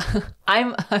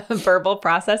 I'm a verbal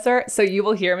processor. So you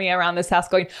will hear me around this house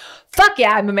going, fuck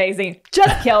yeah, I'm amazing.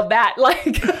 Just killed that.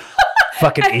 Like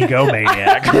fucking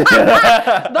egomaniac.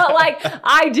 But like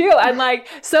I do. I'm like,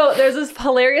 so there's this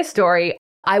hilarious story.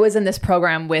 I was in this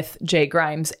program with Jay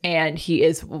Grimes, and he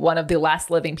is one of the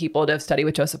last living people to have studied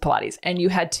with Joseph Pilates. And you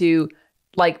had to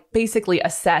like basically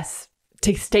assess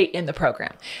to stay in the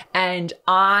program. And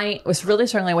I was really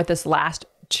struggling with this last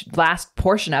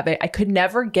portion of it. I could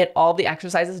never get all the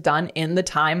exercises done in the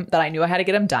time that I knew I had to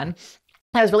get them done.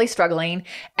 I was really struggling.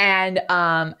 And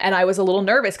I was a little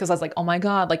nervous because I was like, oh my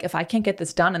God, like if I can't get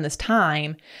this done in this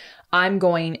time, I'm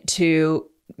going to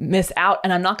miss out,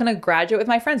 and I'm not going to graduate with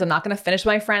my friends. I'm not going to finish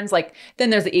with my friends. Like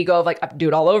then there's the ego of like, I have to do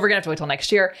it all over again. I have to wait till next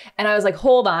year. And I was like,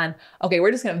 hold on. Okay,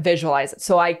 we're just going to visualize it.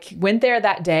 So I went there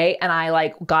that day, and I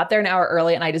like got there an hour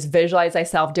early, and I just visualized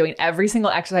myself doing every single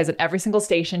exercise at every single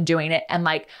station, doing it. And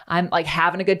like, I'm like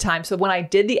having a good time. So when I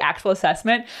did the actual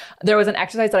assessment, there was an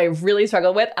exercise that I really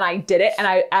struggled with, and I did it.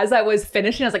 And as I was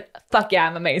finishing, I was like, fuck yeah,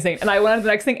 I'm amazing. And I went on to the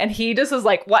next thing, and he just was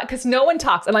like, what? Cause no one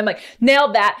talks. And I'm like,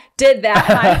 nailed that, did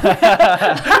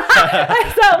that.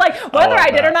 And so like whether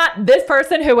I did or not, this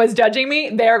person who was judging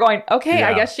me, they're going, okay,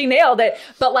 I guess she nailed it.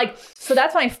 But like, so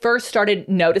that's when I first started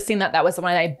noticing that was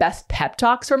one of my best pep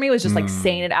talks for me, was just like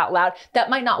saying it out loud.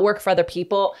 That might not work for other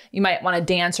people. You might want to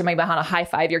dance or maybe want to high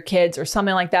five your kids or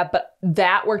something like that. But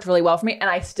that worked really well for me. And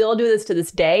I still do this to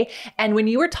this day. And when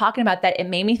you were talking about that, it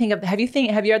made me think of, have you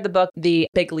read the book, The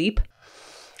Big Leap?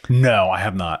 No, I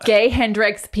have not. Gay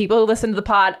Hendricks, people who listen to the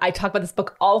pod, I talk about this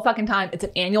book all the fucking time. It's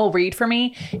an annual read for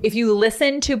me. If you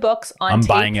listen to books on I'm tape,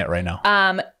 buying it right now.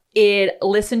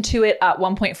 Listen to it at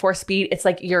 1.4 speed. It's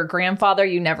like your grandfather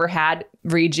you never had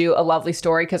read you a lovely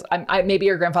story, because maybe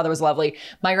your grandfather was lovely.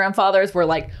 My grandfathers were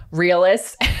like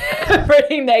realists,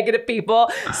 pretty negative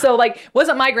people. So like,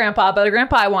 wasn't my grandpa, but a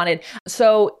grandpa I wanted.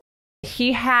 So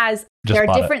he has, there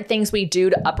are different things we do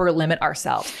to upper limit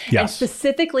ourselves. Yes. And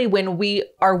specifically when we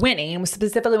are winning,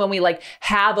 specifically when we like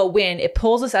have a win, it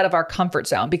pulls us out of our comfort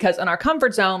zone, because in our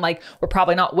comfort zone, like we're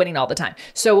probably not winning all the time.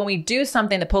 So when we do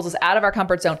something that pulls us out of our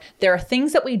comfort zone, there are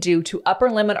things that we do to upper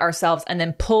limit ourselves and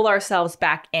then pull ourselves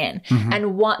back in.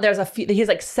 And there's a few, he's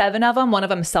like 7 of them. One of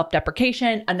them is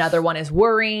self-deprecation. Another one is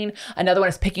worrying. Another one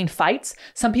is picking fights.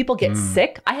 Some people get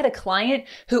sick. I had a client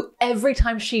who every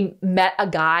time she met a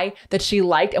guy that she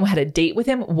liked and had a date with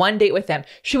him, one date with him,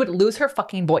 she would lose her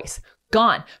fucking voice.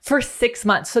 Gone for 6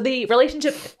 months. So the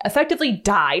relationship effectively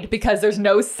died because there's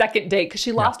no second date, because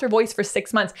she lost her voice for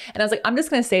 6 months. And I was like, I'm just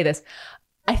going to say this.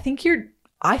 I think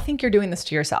you're doing this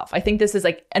to yourself. I think this is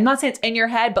like, I'm not saying it's in your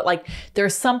head, but like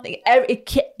there's something,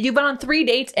 you've been on 3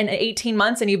 dates in 18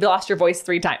 months and you've lost your voice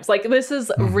 3 times. Like this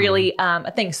is really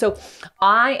a thing. So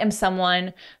I am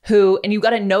someone who, and you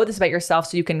got to know this about yourself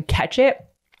so you can catch it.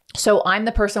 So I'm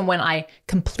the person, when I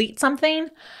complete something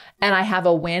and I have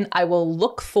a win, I will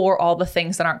look for all the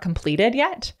things that aren't completed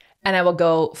yet. And I will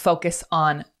go focus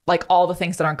on like all the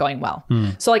things that aren't going well.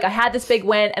 So like I had this big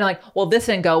win and I'm like, well, this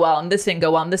didn't go well and this didn't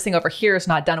go well and this thing over here is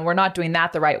not done and we're not doing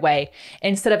that the right way.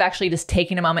 Instead of actually just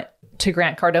taking a moment, to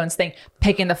Grant Cardone's thing,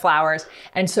 picking the flowers.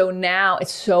 And so now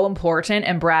it's so important,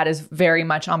 and Brad is very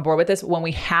much on board with this. When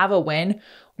we have a win,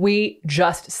 we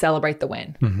just celebrate the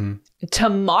win.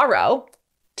 Tomorrow,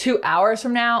 2 hours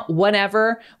from now,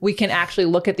 whenever, we can actually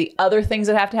look at the other things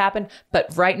that have to happen.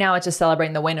 But right now it's just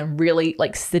celebrating the win and really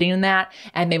like sitting in that.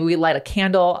 And maybe we light a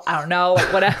candle. I don't know,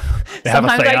 like whatever.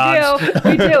 Sometimes I do.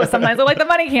 We do. Sometimes I light the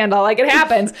money candle. Like it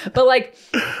happens. But like,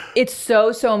 it's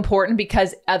so, so important,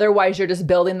 because otherwise you're just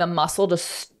building the muscle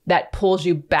that pulls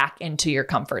you back into your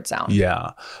comfort zone.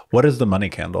 Yeah. What is the money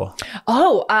candle?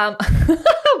 Oh,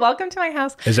 welcome to my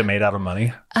house. Is it made out of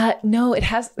money? No, it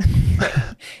has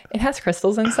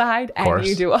crystals inside, and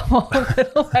you do a whole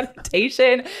little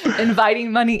meditation,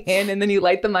 inviting money in, and then you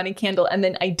light the money candle, and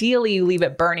then ideally you leave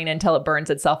it burning until it burns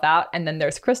itself out, and then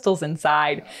there's crystals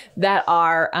inside that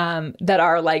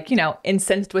are like, you know,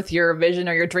 incensed with your vision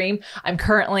or your dream. I'm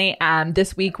currently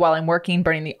this week while I'm working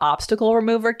burning the obstacle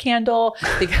remover candle,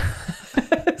 because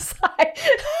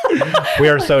we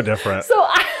are so different. So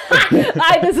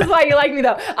this is why you like me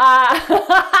though.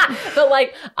 But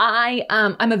like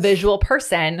I'm a visual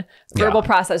person, verbal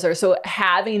processor. So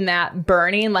having that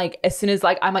burning, like as soon as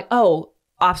like I'm like, oh,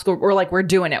 obstacle, we're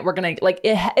doing it. We're gonna like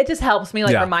it just helps me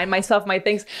like remind myself my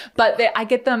things. But I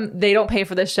get them, they don't pay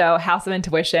for this show, House of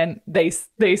Intuition. They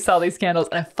sell these candles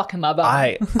and I fucking love them.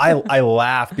 I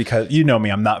laugh because you know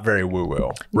me, I'm not very woo-woo,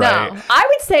 right? No, I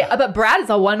would say, but Brad is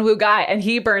a one woo guy and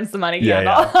he burns the money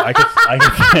candle.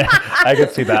 I could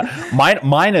see that.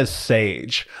 Mine is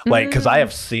sage, like, because I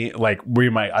have seen, like,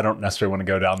 I don't necessarily want to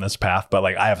go down this path, but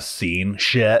like I have seen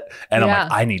shit and I'm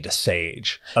like, I need to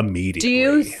sage immediately. Do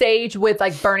you sage with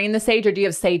like burning the sage, or do you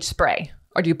have sage spray,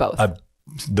 or do you both?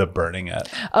 The burning it.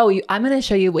 Oh, I'm going to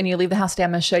show you when you leave the house today.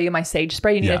 I'm going to show you my sage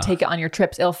spray. You need to take it on your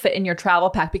trips. It'll fit in your travel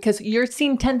pack, because you're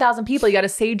seeing 10,000 people. You got to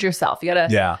sage yourself. You got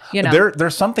to, you know.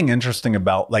 There's something interesting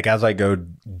about, like, as I go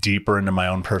deeper into my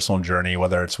own personal journey,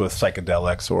 whether it's with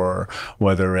psychedelics or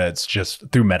whether it's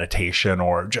just through meditation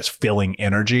or just feeling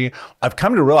energy, I've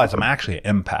come to realize I'm actually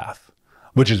an empath,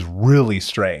 which is really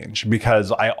strange,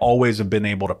 because I always have been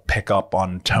able to pick up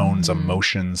on tones,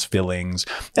 emotions, feelings.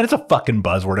 And it's a fucking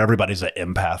buzzword. Everybody's an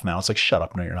empath now. It's like, shut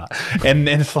up. No, you're not. And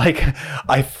it's like,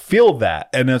 I feel that.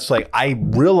 And it's like, I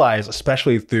realize,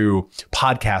 especially through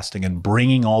podcasting and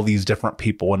bringing all these different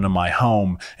people into my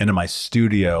home, into my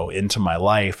studio, into my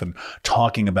life, and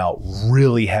talking about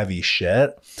really heavy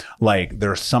shit. Like,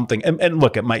 there's something, and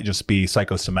look, it might just be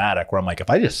psychosomatic, where I'm like, if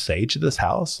I just sage this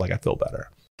house, like, I feel better.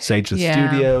 Sage the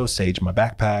studio, sage my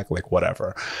backpack, like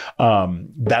whatever.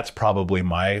 That's probably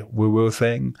my woo-woo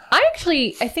thing. I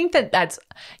think that's,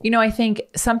 you know, I think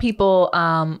some people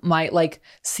might like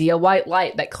see a white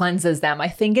light that cleanses them. I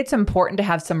think it's important to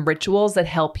have some rituals that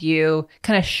help you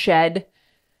kind of shed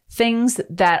things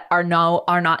that are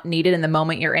not needed in the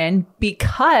moment you're in,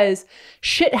 because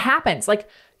shit happens. Like,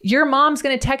 your mom's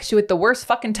going to text you at the worst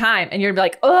fucking time and you're going to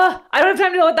be like, oh, I don't have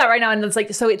time to deal with that right now. And it's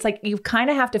like, so it's like, you kind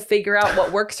of have to figure out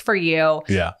what works for you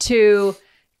to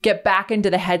get back into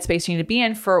the headspace you need to be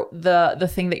in for the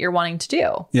thing that you're wanting to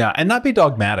do. Yeah. And not be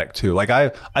dogmatic too. Like I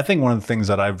think one of the things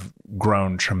that I've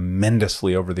grown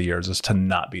tremendously over the years is to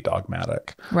not be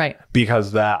dogmatic. Right.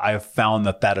 Because that I've found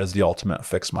that is the ultimate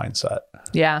fixed mindset.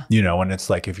 Yeah. You know, and it's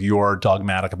like if you're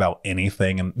dogmatic about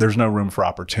anything and there's no room for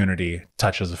opportunity,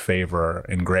 touches of favor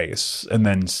and grace. And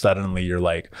then suddenly you're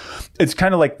like, it's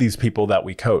kind of like these people that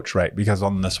we coach, right? Because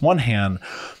on this one hand,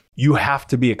 you have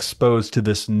to be exposed to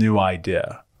this new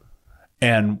idea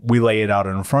and we lay it out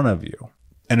in front of you.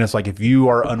 And it's like, if you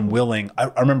are unwilling, I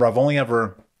remember I've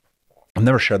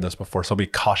never shared this before, so I'll be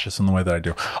cautious in the way that I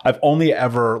do. I've only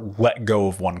ever let go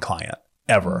of one client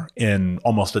ever in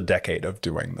almost a decade of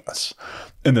doing this.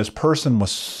 And this person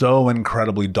was so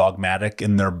incredibly dogmatic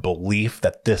in their belief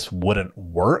that this wouldn't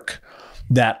work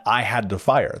that I had to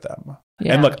fire them.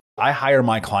 Yeah. And look, I hire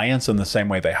my clients in the same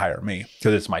way they hire me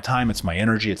because it's my time, it's my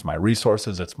energy, it's my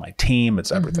resources, it's my team,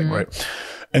 it's everything, right?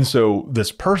 And so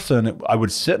this person, I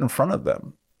would sit in front of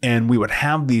them and we would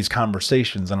have these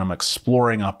conversations and I'm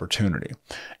exploring opportunity.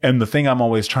 And the thing I'm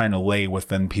always trying to lay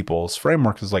within people's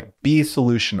framework is like, be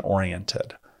solution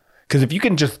oriented. Because if you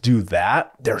can just do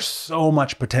that, there's so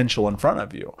much potential in front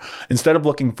of you. Instead of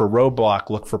looking for roadblock,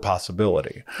 look for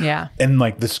possibility. Yeah. And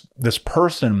like this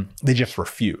person, they just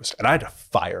refused. And I had to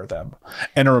fire them.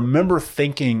 And I remember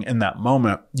thinking in that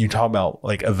moment, you talk about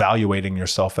like evaluating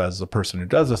yourself as the person who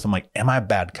does this. I'm like, am I a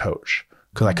bad coach?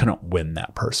 Because I couldn't win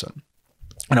that person.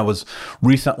 And I was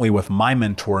recently with my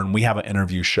mentor, and we have an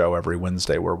interview show every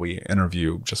Wednesday where we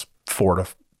interview just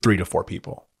 3 to 4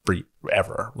 people.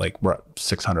 Forever. Like we're at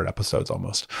 600 episodes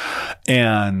almost.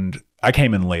 And I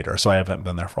came in later, so I haven't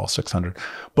been there for all 600.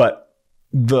 But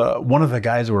one of the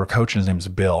guys who were coaching, his name's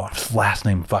Bill. His last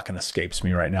name fucking escapes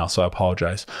me right now, so I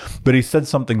apologize. But he said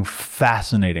something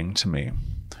fascinating to me.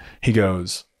 He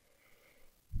goes,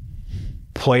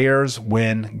 players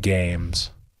win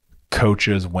games,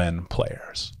 coaches win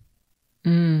players.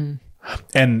 And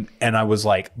I was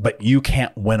like, but you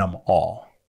can't win them all.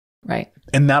 Right.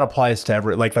 And that applies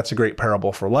to that's a great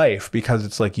parable for life because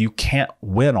it's like, you can't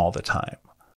win all the time.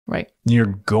 Right. You're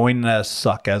going to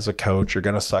suck as a coach. You're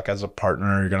going to suck as a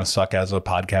partner. You're going to suck as a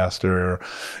podcaster,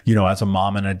 as a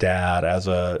mom and a dad, as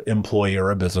a employee or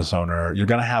a business owner. You're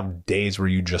going to have days where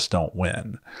you just don't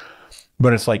win.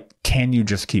 But it's like, can you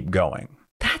just keep going?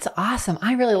 That's awesome.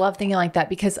 I really love thinking like that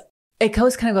because it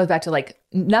goes back to like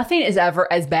nothing is ever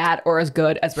as bad or as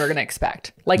good as we're going to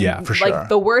expect. Like, yeah, for sure. Like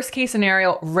the worst case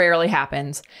scenario rarely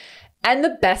happens. And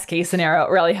the best case scenario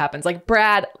rarely happens. Like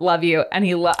Brad, love you. And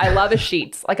I love his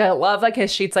sheets. Like I love like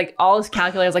his sheets, like all his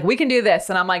calculators, like we can do this.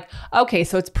 And I'm like, okay,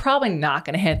 so it's probably not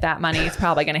going to hit that money. It's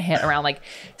probably going to hit around like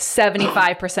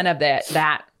 75% of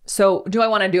that. So do I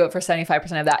want to do it for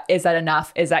 75% of that? Is that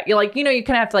enough? Is that, you kind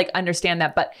of have to like understand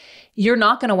that, but you're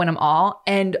not going to win them all.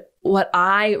 And what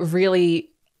I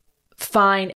really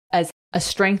find as a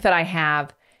strength that I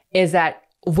have is that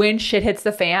when shit hits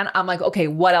the fan, I'm like, okay,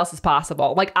 what else is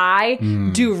possible? Like I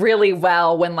do really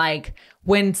well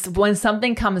when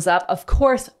something comes up. Of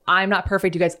course, I'm not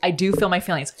perfect, you guys. I do feel my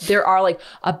feelings. There are like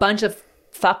a bunch of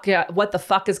what the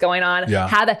fuck is going on?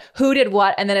 Yeah. Who did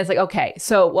what? And then it's like, okay,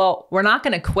 so, well, we're not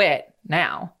going to quit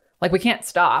now. Like we can't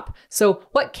stop. So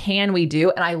what can we do?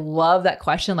 And I love that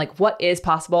question. Like what is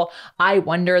possible? I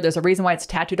wonder, there's a reason why it's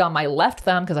tattooed on my left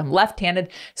thumb because I'm left-handed.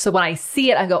 So when I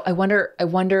see it, I go, I wonder,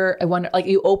 like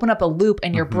you open up a loop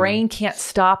and your brain can't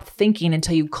stop thinking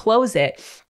until you close it.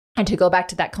 And to go back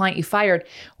to that client you fired,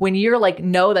 when you're like,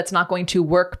 no, that's not going to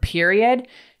work, period.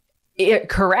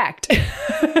 Correct.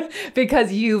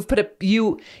 Because you've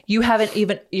you haven't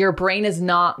even, your brain is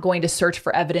not going to search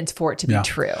for evidence for it to be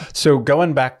true. So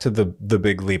going back to the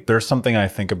big leap, there's something I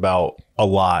think about a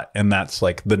lot, and that's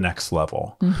like the next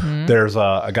level. There's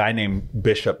a guy named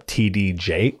Bishop T.D.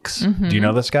 Jakes. Do you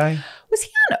know this guy? Was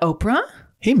he on Oprah?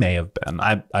 He may have been.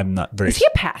 I'm not very. Is he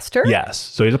a pastor? Yes.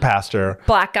 So he's a pastor.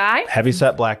 Black guy.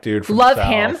 Heavyset black dude from Love the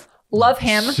South. him. Love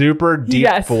him. Super deep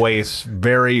voice,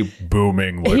 very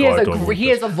booming. Like, he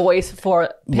is a voice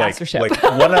for pastorship. Like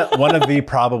one of the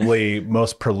probably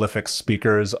most prolific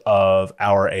speakers of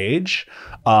our age.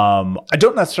 I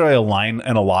don't necessarily align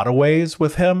in a lot of ways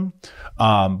with him,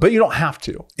 but you don't have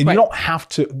to. And you don't have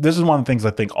to. This is one of the things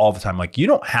I think all the time. Like you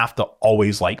don't have to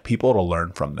always like people to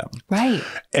learn from them. Right.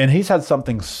 And he's had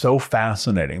something so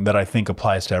fascinating that I think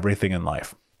applies to everything in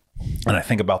life. And I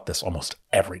think about this almost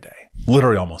every day,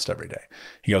 literally almost every day.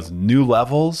 He goes, new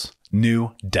levels,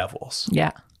 new devils.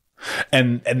 Yeah.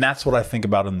 And that's what I think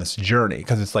about in this journey,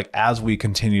 because it's like, as we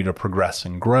continue to progress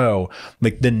and grow,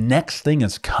 like the next thing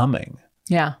is coming.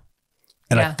 Yeah.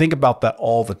 And I think about that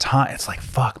all the time. It's like,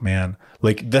 fuck, man.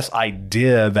 Like this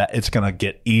idea that it's going to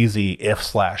get easy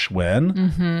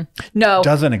if/when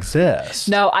doesn't exist.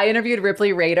 No, I interviewed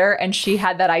Ripley Rader and she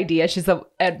had that idea. She's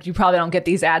you probably don't get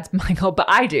these ads, Michael, but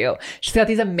I do. She's got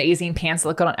these amazing pants that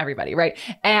look good on everybody, right?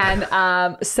 And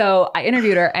so I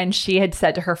interviewed her and she had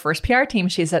said to her first PR team,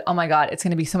 she said, oh my God, it's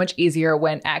going to be so much easier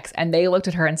when X. And they looked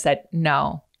at her and said,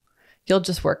 no, you'll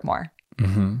just work more.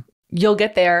 You'll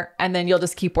get there and then you'll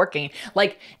just keep working.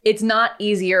 Like it's not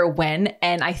easier when,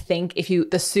 and I think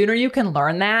the sooner you can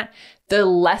learn that, the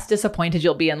less disappointed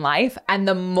you'll be in life and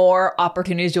the more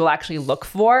opportunities you'll actually look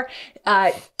for.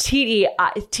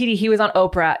 TD, he was on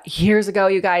Oprah years ago,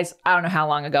 you guys. I don't know how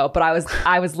long ago, but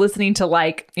I was listening to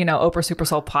Oprah Super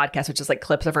Soul podcast, which is like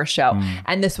clips of her show.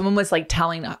 And this woman was like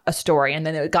telling a story and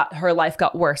then her life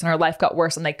got worse and her life got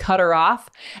worse and they cut her off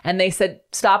and they said,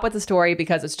 stop with the story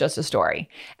because it's just a story.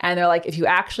 And they're like, if you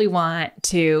actually want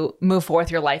to move forward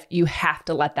with your life, you have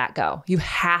to let that go. You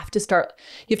have to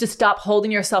stop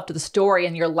holding yourself to the story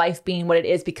and your life being what it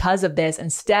is because of this.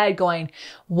 Instead going,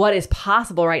 what is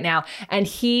possible right now? And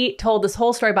he told this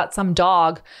whole story about some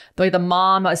dog, the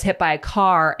mom was hit by a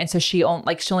car. And so she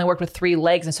only worked with 3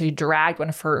 legs. And so he dragged one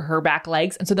of her back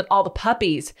legs. And so then all the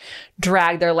puppies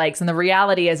dragged their legs. And the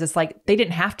reality is it's like, they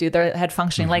didn't have to, they had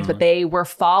functioning legs, but they were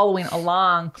following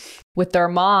along with their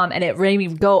mom. And it made me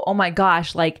go, oh my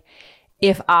gosh, like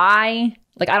if I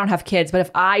don't have kids, but if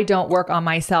I don't work on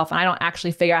myself and I don't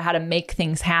actually figure out how to make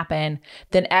things happen,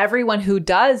 then everyone who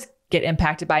does get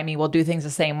impacted by me will do things the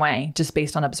same way just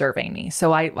based on observing me.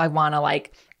 So I want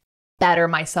to better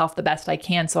myself the best I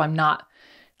can. So I'm not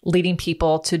leading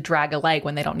people to drag a leg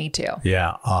when they don't need to.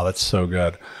 Yeah. Oh, that's so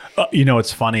good.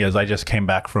 It's funny as I just came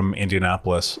back from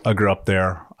Indianapolis. I grew up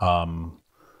there.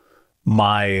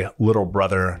 My little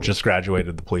brother just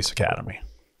graduated the police academy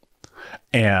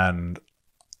and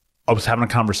I was having a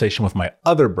conversation with my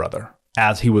other brother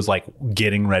as he was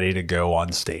getting ready to go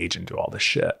on stage and do all this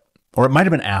shit. Or it might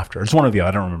have been after. It's one of the other.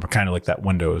 I don't remember. Kind of like that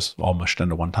window is all mushed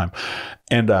into one time.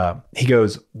 And he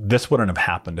goes, this wouldn't have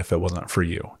happened if it wasn't for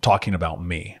you. Talking about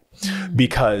me.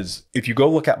 Because if you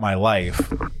go look at my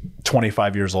life,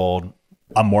 25 years old,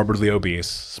 I'm morbidly obese,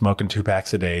 smoking 2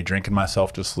 packs a day, drinking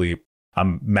myself to sleep.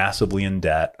 I'm massively in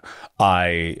debt.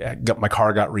 My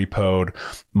car got repoed.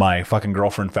 My fucking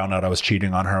girlfriend found out I was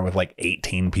cheating on her with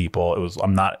 18 people.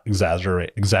 I'm not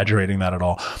exaggerating that at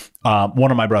all.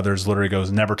 One of my brothers literally goes,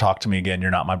 never talk to me again.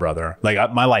 You're not my brother.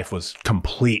 My life was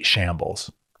complete shambles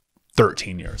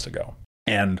 13 years ago.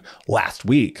 And last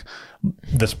week,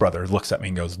 this brother looks at me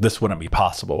and goes, this wouldn't be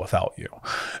possible without you.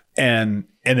 And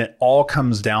it all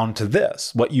comes down to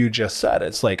this, what you just said.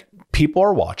 It's like people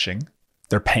are watching.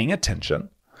 They're paying attention.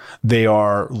 They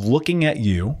are looking at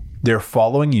you. They're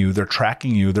following you. They're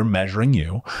tracking you. They're measuring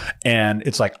you. And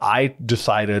it's like I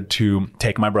decided to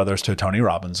take my brothers to a Tony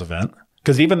Robbins event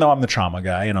because even though I'm the trauma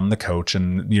guy and I'm the coach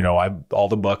and, I have all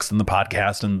the books and the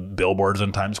podcast and billboards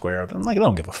in Times Square, I'm like, I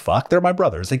don't give a fuck. They're my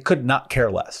brothers. They could not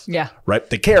care less. Yeah. Right?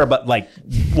 They care, but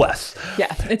less.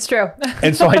 Yeah, it's true.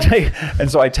 and so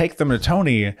I take them to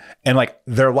Tony and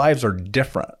their lives are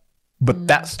different. But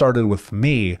that started with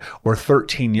me where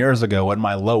 13 years ago in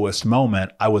my lowest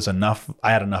moment, I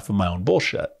had enough of my own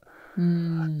bullshit.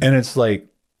 And it's like,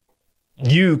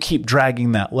 you keep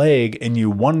dragging that leg and you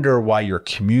wonder why your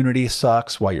community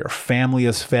sucks, why your family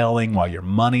is failing, why your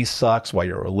money sucks, why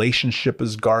your relationship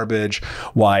is garbage,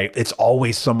 why it's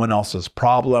always someone else's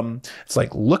problem. It's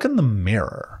like, look in the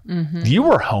mirror. You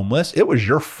were homeless. It was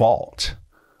your fault.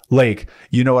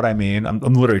 You know what I mean? I'm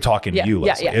literally talking to you,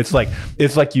 Leslie. Yeah.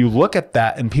 It's like you look at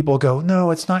that and people go,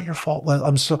 no, it's not your fault.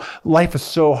 Life is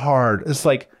so hard. It's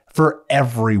for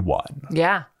everyone.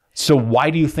 Yeah. So why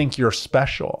do you think you're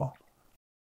special?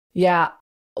 Yeah.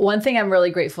 One thing I'm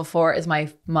really grateful for is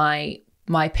my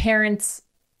parents.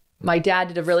 My dad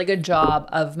did a really good job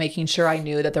of making sure I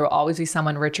knew that there will always be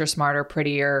someone richer, smarter,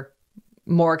 prettier,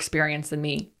 more experienced than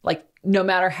me. No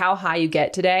matter how high you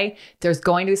get today, there's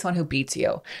going to be someone who beats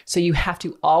you. So you have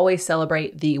to always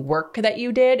celebrate the work that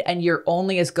you did. And you're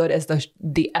only as good as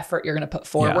the effort you're going to put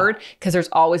forward because there's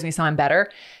always going to be someone better.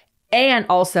 And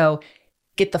also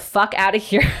get the fuck out of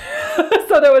here.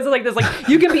 So there was this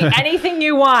you can be anything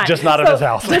you want. Just not in his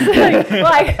house. Just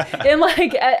in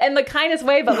the kindest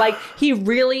way. But he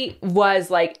really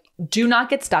was do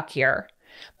not get stuck here.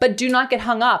 But do not get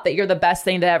hung up that you're the best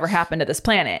thing that ever happened to this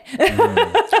planet.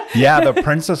 Yeah, the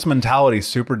princess mentality is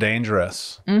super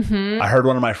dangerous. I heard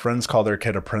one of my friends call their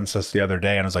kid a princess the other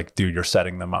day, and I was like, dude, you're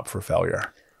setting them up for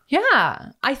failure.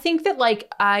 Yeah. I think that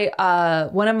like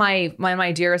one of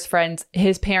my dearest friends,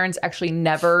 his parents actually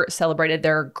never celebrated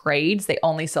their grades. They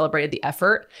only celebrated the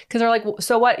effort because they're like,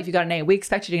 so what if you got an A? We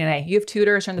expect you to get an A. You have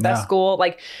tutors, you're in the best school.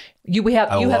 Like you have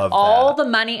all the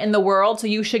money in the world, so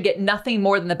you should get nothing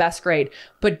more than the best grade.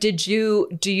 But do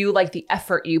you like the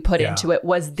effort you put into it?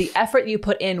 Was the effort you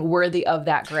put in worthy of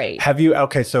that grade?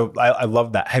 So I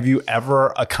love that. Have you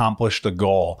ever accomplished a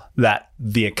goal that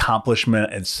the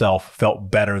accomplishment itself felt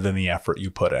better than the effort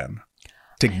you put in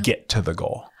to get to the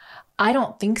goal? I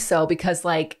don't think so, because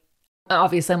like,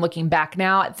 obviously I'm looking back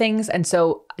now at things. And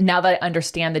so now that I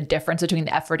understand the difference between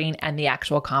the efforting and the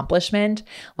actual accomplishment,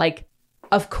 like,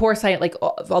 of course, I like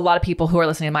a lot of people who are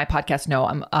listening to my podcast know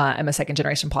I'm a second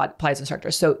generation Pilates instructor.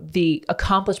 So the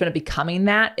accomplishment of becoming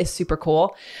that is super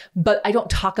cool. But I don't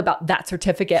talk about that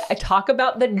certificate. I talk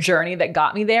about the journey that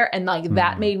got me there. And like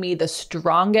that made me the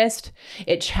strongest.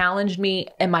 It challenged me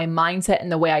and my mindset and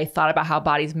the way I thought about how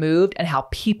bodies moved and how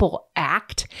people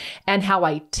act and how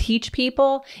I teach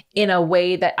people in a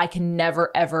way that I can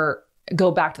never, ever go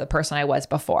back to the person I was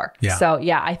before. Yeah. So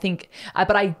yeah, I think,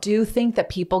 but I do think that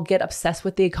people get obsessed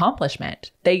with the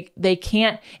accomplishment. They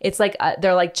can't. It's like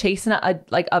they're like chasing a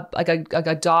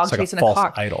dog chasing a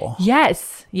car. Idol.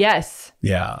 Yes.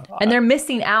 Yeah. And they're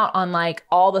missing out on like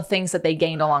all the things that they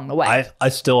gained along the way. I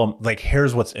still like,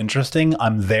 here's what's interesting.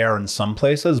 I'm there in some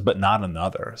places, but not in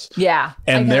others. Yeah.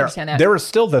 And there is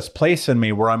still this place in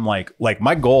me where I'm like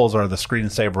my goals are the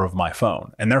screensaver of my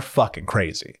phone, and they're fucking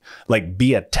crazy. Like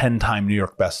be a 10-time New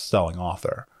York best-selling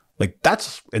author. Like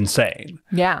that's insane.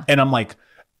 Yeah. And I'm like,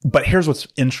 but here's what's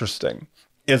interesting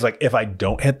is like, if I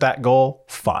don't hit that goal,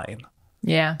 fine.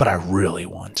 Yeah. But I really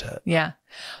want it. Yeah.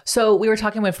 So we were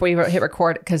talking before we hit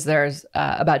record because there's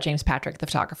about James Patrick, the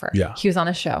photographer. Yeah. He was on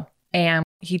a show and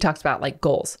he talks about like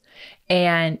goals.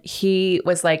 And he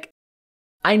was like,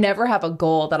 I never have a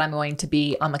goal that I'm going to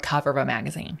be on the cover of a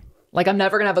magazine. Like I'm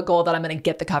never going to have a goal that I'm going to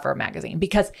get the cover of a magazine,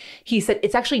 because he said,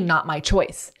 it's actually not my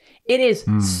choice. It is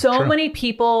so many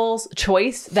people's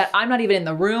choice that I'm not even in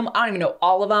the room. I don't even know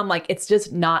all of them. Like, it's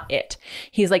just not it.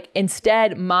 He's like,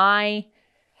 instead, my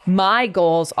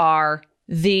goals are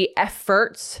the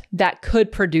efforts that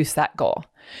could produce that goal.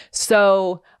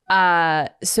 So, and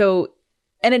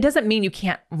it doesn't mean you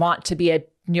can't want to be a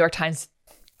New York Times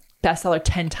bestseller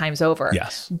 10 times over.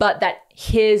 Yes. But that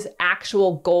his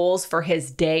actual goals for his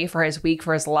day, for his week,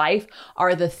 for his life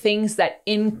are the things that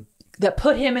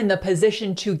put him in the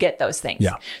position to get those things.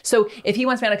 Yeah. So if he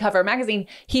wants to be on a cover of a magazine,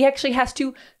 he actually has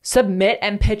to submit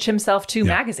and pitch himself to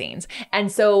magazines.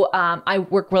 And so I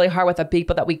work really hard with the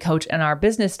people that we coach in our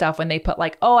business stuff when they put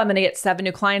like, oh, I'm going to get 7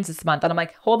 new clients this month. And I'm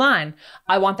like, hold on,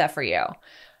 I want that for you.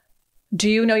 Do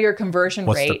you know your conversion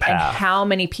rate and how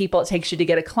many people it takes you to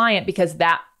get a client? Because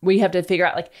that we have to figure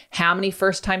out like how many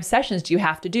first time sessions do you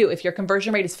have to do? If your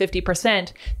conversion rate is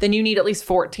 50%, then you need at least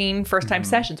 14 first time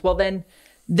sessions. Well, then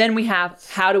we have,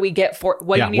 how do we get what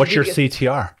do you need what's to your do?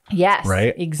 CTR? Yes,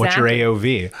 right. Exactly. What's your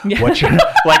AOV? Yeah. What's your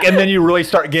like, and then you really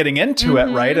start getting into it,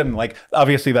 right? And like,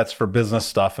 obviously that's for business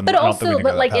stuff. And but also,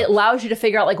 it allows you to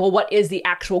figure out like, well, what is the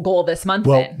actual goal this month?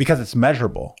 Well, because it's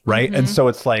measurable, right? And so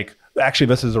it's like, actually,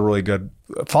 this is a really good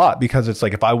thought, because it's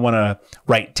like, if I want to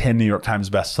write 10 New York Times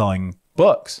best-selling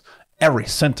books, every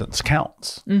sentence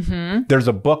counts. There's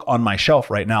a book on my shelf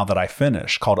right now that I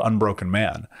finished called Unbroken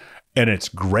Man, and it's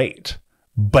great,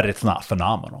 but it's not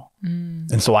phenomenal.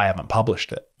 And so I haven't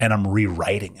published it, and I'm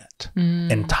rewriting it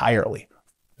entirely.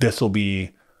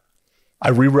 I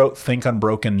rewrote Think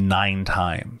Unbroken 9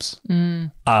 times.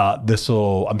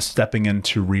 I'm stepping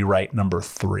into rewrite number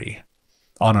 3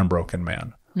 on Unbroken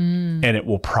Man. And it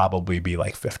will probably be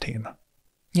like 15.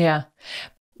 Yeah.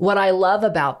 What I love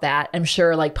about that, I'm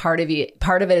sure like part of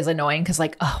it is annoying because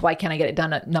like, oh, why can't I get it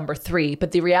done at number 3?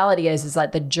 But the reality is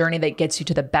like the journey that gets you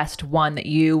to the best one that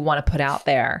you want to put out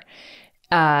there.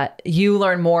 You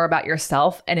learn more about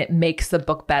yourself, and it makes the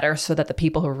book better so that the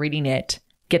people who are reading it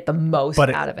get the most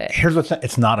out of it. Here's what's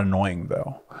it's not annoying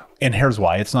though. And here's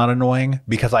why it's not annoying,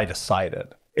 because I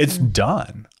decided it's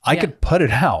done. I could put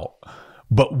it out.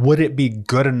 But would it be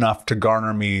good enough to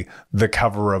garner me the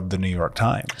cover of the New York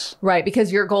Times? Right, because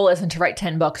your goal isn't to write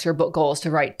 10 books. Your goal is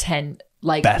to write 10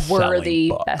 like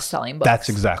worthy best-selling books. That's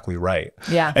exactly right.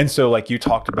 Yeah. And so like you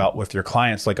talked about with your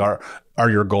clients, like are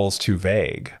your goals too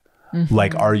vague?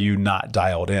 Like, are you not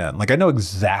dialed in? Like, I know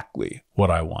exactly what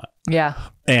I want. Yeah.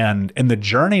 And the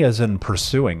journey is in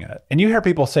pursuing it. And you hear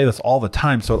people say this all the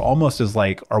time. So it almost is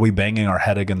like, are we banging our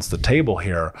head against the table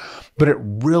here? But it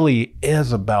really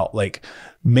is about like,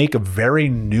 make a very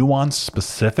nuanced,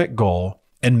 specific goal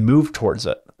and move towards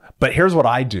it. But here's what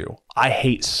I do. I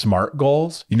hate SMART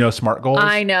goals. You know SMART goals?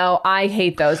 I know. I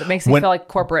hate those. It makes me feel like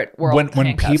corporate world.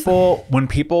 When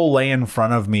people lay in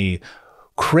front of me,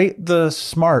 create the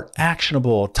SMART,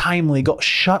 actionable, timely goal.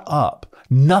 Shut up.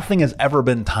 Nothing has ever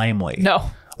been timely.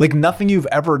 No. Like nothing you've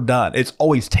ever done. It's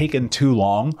always taken too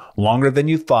long, longer than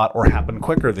you thought, or happened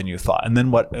quicker than you thought. And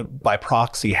then what by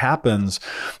proxy happens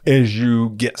is you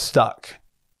get stuck.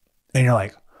 And you're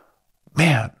like,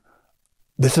 man,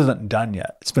 this isn't done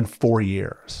yet. It's been 4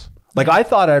 years. Like I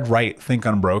thought I'd write Think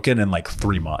Unbroken in like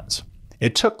 3 months.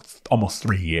 It took almost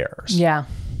 3 years. Yeah.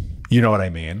 You know what I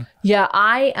mean? Yeah.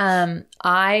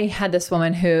 I had this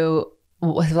woman who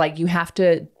was like, you have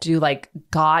to do like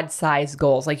God-sized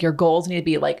goals. Like your goals need to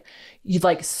be like, you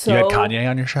like so. You had Kanye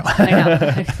on your show? I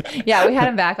know. Yeah, we had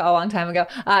him back a long time ago.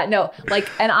 No, like,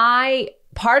 and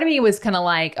part of me was kind of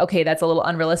like, okay, that's a little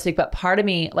unrealistic. But part of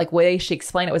me, like, way she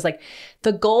explained it was like,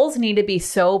 the goals need to be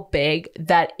so big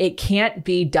that it can't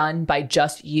be done by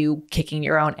just you kicking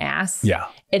your own ass. Yeah.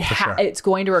 It's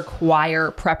going to require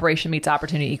preparation meets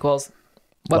opportunity equals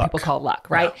what luck. People call luck,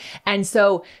 right? Yeah. And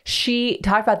so she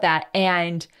talked about that.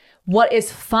 And what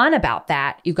is fun about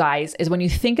that, you guys, is when you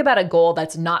think about a goal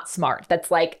that's not SMART, that's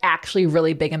like actually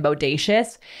really big and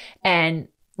bodacious and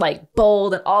like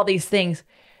bold and all these things,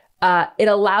 it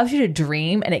allows you to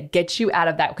dream and it gets you out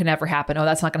of that could never happen. Oh,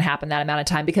 that's not going to happen that amount of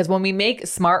time. Because when we make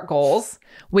SMART goals,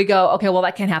 we go, okay, well,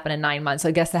 that can't happen in 9 months. So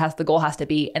I guess the goal has to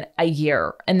be a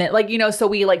year. And then like, so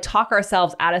we like talk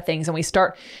ourselves out of things and we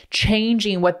start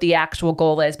changing what the actual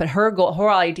goal is. But her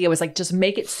idea was like, just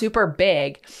make it super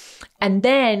big. And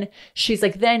then she's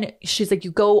like,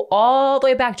 you go all the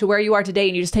way back to where you are today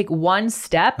and you just take one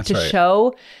step to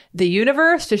show the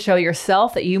universe, to show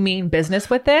yourself that you mean business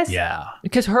with this. Yeah.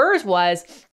 Because hers was,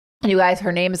 and you guys,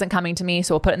 her name isn't coming to me,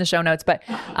 so we'll put it in the show notes. But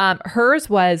hers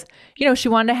was, she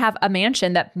wanted to have a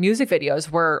mansion that music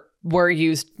videos were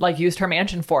used her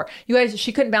mansion for. You guys,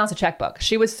 she couldn't balance a checkbook.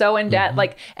 She was so in debt.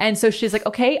 Mm-hmm. And so she's like,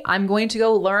 okay, I'm going to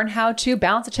go learn how to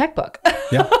balance a checkbook.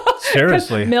 Yeah,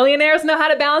 seriously. Millionaires know how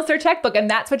to balance their checkbook. And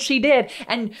that's what she did.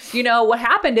 And what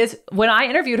happened is when I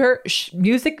interviewed her,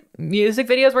 music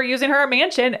videos were using her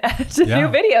mansion to do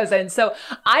videos. And so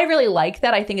I really like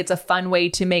that. I think it's a fun way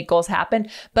to make goals happen.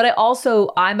 But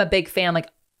I'm a big fan. Like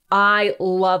I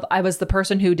was the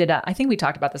person who did, I think we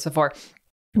talked about this before,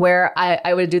 where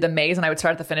I would do the maze and I would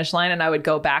start at the finish line and I would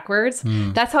go backwards.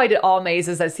 That's how I did all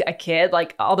mazes as a kid,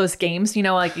 like all those games,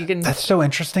 like you can. That's so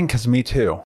interesting because me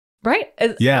too. Right?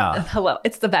 Yeah. Hello.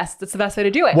 It's the best. It's the best way to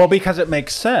do it. Well, because it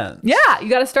makes sense. Yeah. You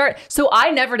got to start. So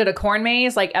I never did a corn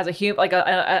maze like as a human. Like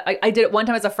I did it one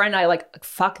time as a friend. And I like,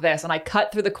 fuck this. And I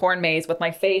cut through the corn maze with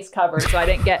my face covered so I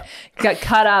didn't get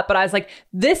cut up. But I was like,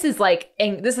 this is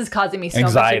causing me so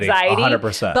much anxiety.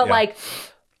 100%. But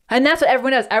and that's what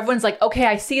everyone does. Everyone's like, okay,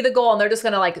 I see the goal and they're just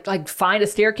going to like find a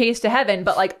staircase to heaven.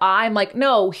 But like, I'm like,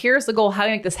 no, here's the goal. How do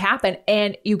you make this happen?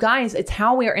 And you guys, it's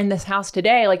how we are in this house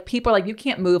today. Like people are like, you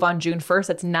can't move on June 1st.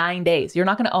 That's 9 days. You're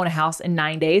not going to own a house in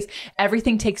 9 days.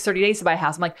 Everything takes 30 days to buy a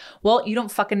house. I'm like, well, you don't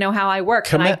fucking know how I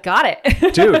work. And I got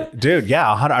it. dude.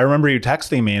 Yeah. I remember you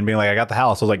texting me and being like, I got the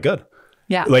house. I was like, good.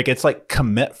 Yeah. Like it's like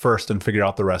commit first and figure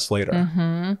out the rest later.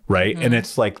 Mm-hmm. Right. Mm-hmm. And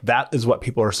it's like, that is what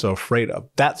people are so afraid of.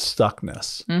 That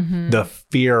stuckness, the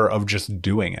fear of just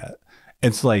doing it.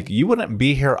 It's like, I wouldn't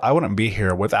be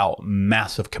here without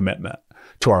massive commitment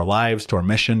to our lives, to our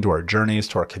mission, to our journeys,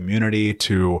 to our community,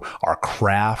 to our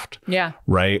craft. Yeah.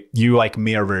 Right. You, like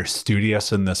me, are very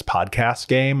studious in this podcast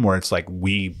game where it's like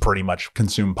we pretty much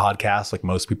consume podcasts like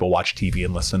most people watch TV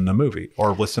and listen to movie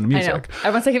or listen to music. I know.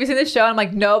 Everyone's like, have you seen this show? I'm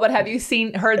like, no, but have you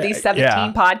heard these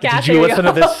 17 podcasts? Did you listen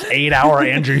to this 8-hour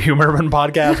Andrew Huberman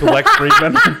podcast with Lex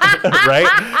Friedman?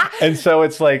 Right. And so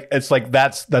it's like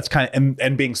that's kind of,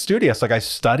 and being studious, like I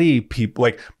study people,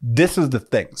 like this is the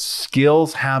thing.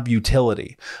 Skills have utility.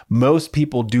 Most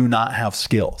people do not have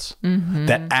skills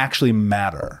that actually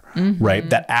matter, right?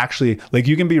 That actually, like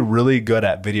you can be really good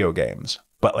at video games,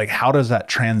 but like how does that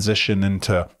transition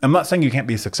into, I'm not saying you can't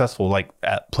be successful like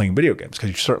at playing video games because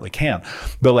you certainly can,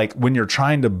 but like when you're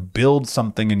trying to build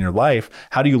something in your life,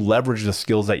 how do you leverage the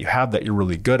skills that you have that you're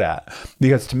really good at?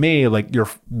 Because to me, like you're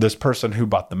this person who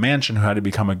bought the mansion who had to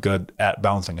become good at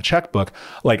balancing a checkbook.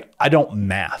 Like I don't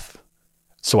math.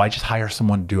 So I just hire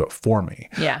someone to do it for me.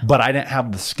 Yeah. But I didn't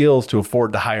have the skills to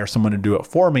afford to hire someone to do it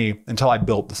for me until I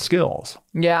built the skills.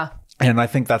 Yeah. And I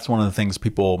think that's one of the things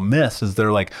people miss is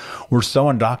they're like, we're so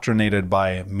indoctrinated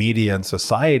by media and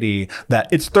society that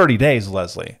it's 30 days,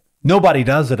 Leslie. Nobody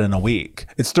does it in a week.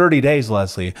 It's 30 days,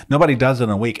 Leslie. Nobody does it in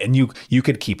a week. And you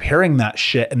could keep hearing that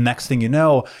shit. And next thing you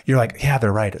know, you're like, yeah,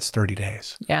 they're right. It's 30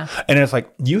 days. Yeah. And it's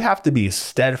like, you have to be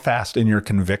steadfast in your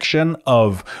conviction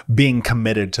of being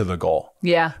committed to the goal.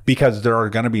 Yeah. Because there are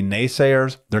going to be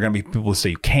naysayers. There are going to be people who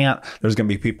say you can't. There's going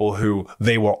to be people who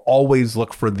they will always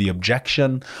look for the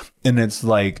objection. And it's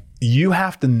like, you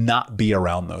have to not be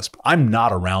around those. I'm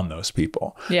not around those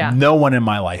people. Yeah. No one in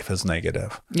my life is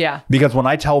negative. Yeah. Because when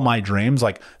I tell my dreams,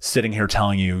 like sitting here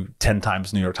telling you 10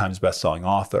 times New York Times bestselling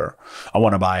author, I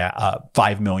want to buy a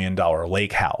 $5 million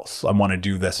lake house. I want to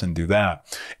do this and do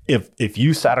that. If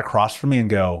you sat across from me and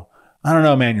go, I don't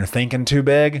know, man, you're thinking too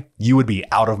big, you would be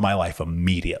out of my life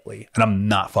immediately. And I'm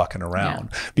not fucking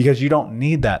around because you don't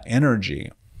need that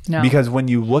energy. No. Because when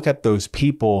you look at those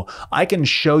people, I can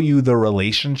show you the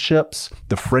relationships,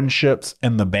 the friendships,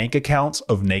 and the bank accounts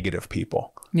of negative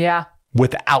people. Yeah.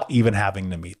 Without even having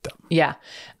to meet them. Yeah.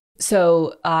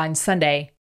 So on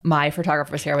Sunday, my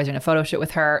photographer was here. I was doing a photo shoot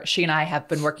with her. She and I have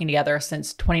been working together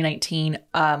since 2019.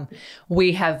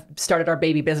 We have started our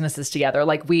baby businesses together.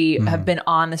 Like we have been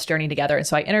on this journey together. And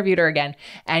so I interviewed her again,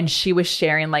 and she was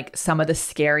sharing like some of the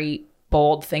scary,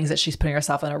 bold things that she's putting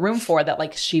herself in a room for that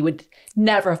like she would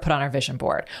never have put on her vision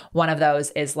board. One of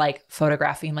those is like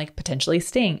photographing like potentially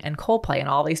Sting and Coldplay and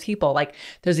all these people. Like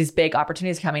there's these big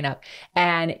opportunities coming up.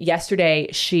 And yesterday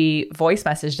she voice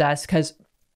messaged us because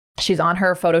she's on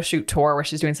her photo shoot tour where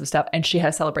she's doing some stuff, and she had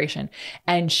a celebration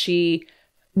and she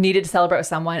needed to celebrate with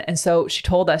someone. And so she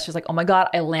told us, she's like, oh my God,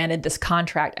 I landed this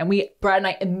contract. And Brad and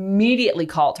I immediately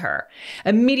called her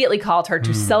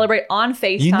to celebrate on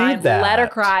FaceTime, let her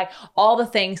cry, all the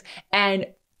things. And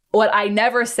what I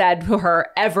never said to her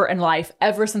ever in life,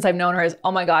 ever since I've known her, is,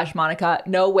 oh my gosh, Monica,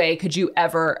 no way could you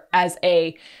ever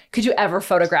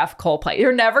photograph Coldplay?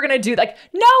 You're never going to do like,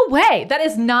 no way. That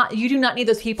is not, you do not need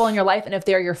those people in your life. And if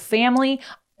they're your family,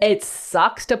 it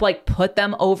sucks to like put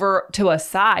them over to a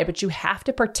side, but you have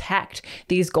to protect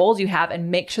these goals you have and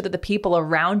make sure that the people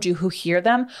around you who hear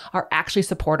them are actually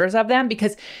supporters of them,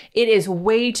 because it is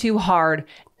way too hard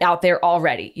out there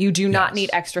already. You do not need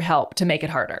extra help to make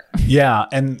it harder. Yeah.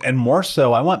 And more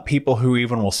so, I want people who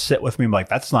even will sit with me and be like,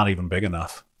 that's not even big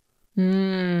enough. Are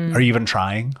you even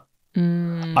trying?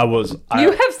 You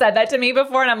have said that to me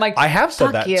before, and I'm like, I have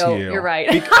said that to you. You're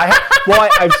right.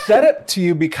 I've said it to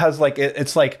you because like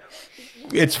it's like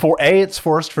it's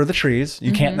forest for the trees.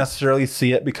 You can't necessarily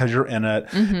see it because you're in it,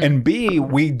 and B,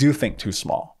 we do think too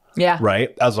small. Yeah.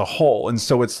 Right. As a whole. And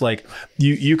so it's like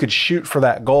you could shoot for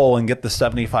that goal and get the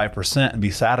 75% and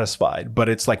be satisfied. But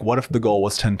it's like, what if the goal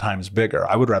was 10 times bigger?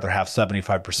 I would rather have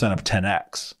 75% of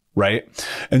 10x. Right.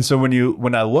 And so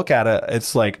when I look at it,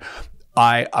 it's like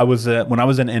when I was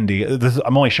in Indy,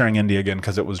 I'm only sharing Indy again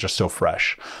because it was just so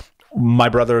fresh. My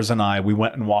brothers and I, we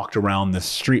went and walked around this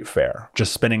street fair,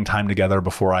 just spending time together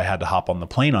before I had to hop on the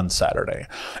plane on Saturday.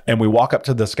 And we walk up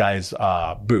to this guy's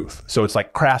booth. So it's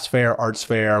like crafts fair, arts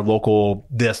fair, local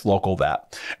this, local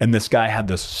that. And this guy had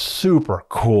this super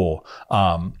cool,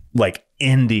 like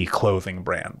indie clothing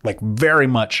brand, like very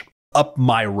much up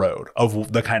my road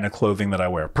of the kind of clothing that I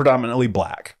wear, predominantly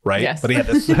black, right? Yes. But he had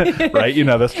this, right? You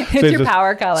know this. It's your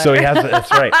power color. So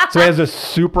that's right. So he has this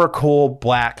super cool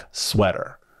black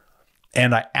sweater.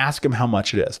 And I ask him how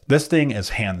much it is. This thing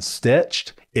is hand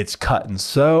stitched. It's cut and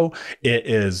sew. It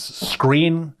is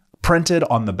screen printed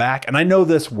on the back. And I know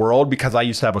this world because I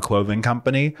used to have a clothing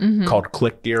company called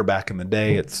Click Gear back in the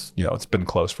day. It's been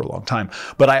closed for a long time.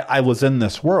 But I was in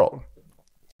this world,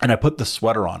 and I put the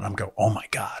sweater on and I'm going, oh my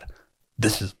God,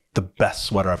 this is the best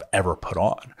sweater I've ever put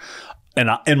on. And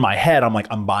in my head, I'm like,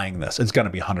 I'm buying this. It's going to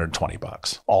be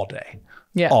 $120 all day.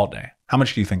 Yeah. All day. How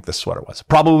much do you think this sweater was?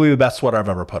 Probably the best sweater I've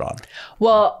ever put on.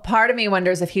 Well, part of me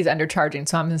wonders if he's undercharging.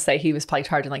 So I'm going to say he was probably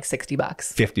charging like $60.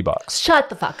 $50. Shut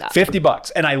the fuck up.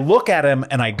 $50. And I look at him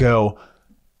and I go,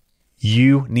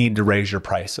 you need to raise your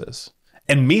prices.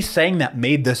 And me saying that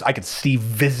made this, I could see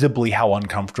visibly how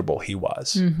uncomfortable he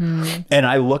was. And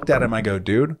I looked at him, I go,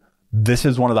 dude, this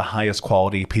is one of the highest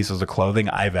quality pieces of clothing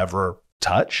I've ever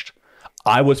touched.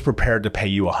 I was prepared to pay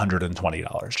you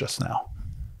 $120 just now.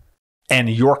 And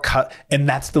you're cut. And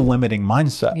that's the limiting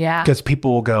mindset. Yeah. Because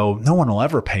people will go, no one will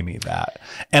ever pay me that.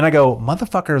 And I go,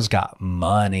 motherfuckers got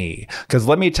money. Because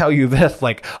let me tell you this,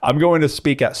 like I'm going to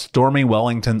speak at Stormy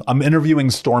Wellington. I'm interviewing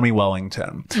Stormy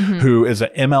Wellington, who is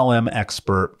an MLM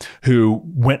expert who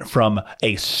went from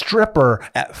a stripper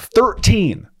at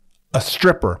 13,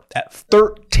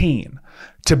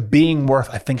 to being worth,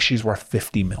 I think she's worth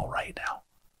 50 mil right now.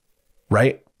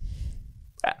 Right?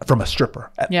 From a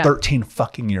stripper at 13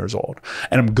 fucking years old.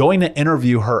 And I'm going to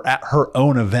interview her at her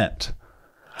own event.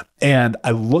 And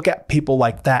I look at people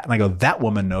like that and I go, that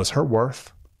woman knows her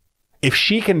worth. If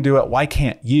she can do it, why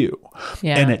can't you?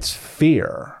 Yeah. And it's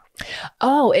fear.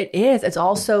 Oh, it is. It's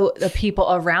also the people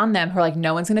around them who are like,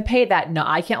 no one's going to pay that. No,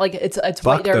 I can't. Like, it's Fuck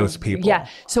right there. those people. Yeah.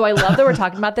 So I love that we're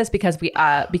talking about this because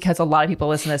because a lot of people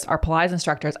listen to this are Pilates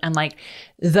instructors. And like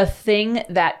the thing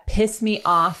that pissed me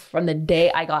off from the day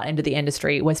I got into the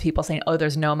industry was people saying, oh,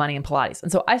 there's no money in Pilates.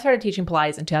 And so I started teaching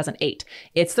Pilates in 2008.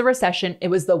 It's the recession. It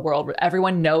was the world where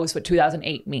everyone knows what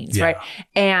 2008 means, right?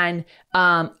 And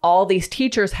all these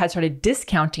teachers had started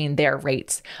discounting their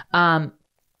rates.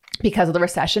 Because of the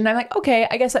recession. And I'm like, okay,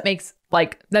 I guess that makes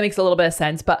a little bit of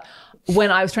sense. But when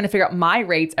I was trying to figure out my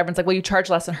rates, everyone's like, well, you charge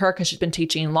less than her because she's been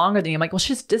teaching longer than you. I'm like, well,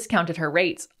 she's discounted her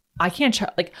rates. I can't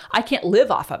I can't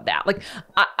live off of that. Like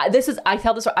I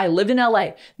tell this, I lived in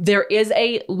LA. There is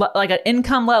an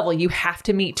income level you have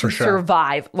to meet to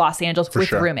survive Los Angeles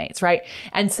with roommates. Right.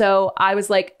 And so I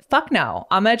was like, fuck no,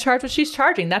 I'm going to charge what she's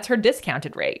charging. That's her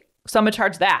discounted rate. So I'm going to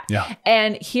charge that. Yeah.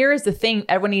 And here's the thing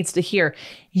everyone needs to hear.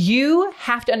 You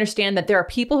have to understand that there are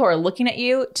people who are looking at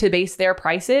you to base their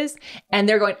prices and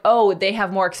they're going, oh, they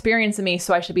have more experience than me,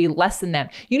 so I should be less than them.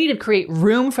 You need to create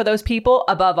room for those people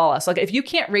above all else. Like if you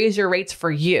can't raise your rates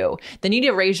for you, then you need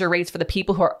to raise your rates for the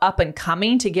people who are up and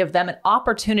coming to give them an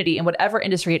opportunity in whatever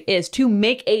industry it is to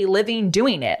make a living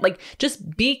doing it. Like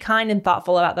just be kind and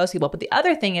thoughtful about those people. But the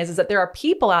other thing is that there are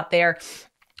people out there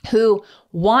who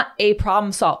want a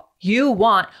problem solved. You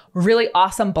want really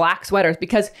awesome black sweaters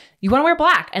because you want to wear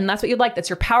black and that's what you like. That's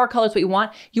your power color. It's what you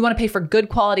want. You want to pay for good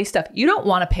quality stuff. You don't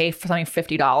want to pay for something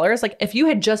 $50. Like if you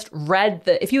had just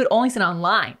if you had only seen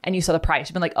online and you saw the price,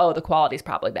 you'd been like, oh, the quality is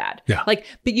probably bad. Yeah. Like,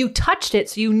 but you touched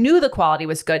it. So you knew the quality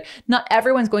was good. Not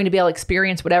everyone's going to be able to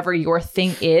experience whatever your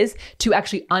thing is to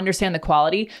actually understand the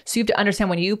quality. So you have to understand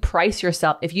when you price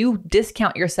yourself, if you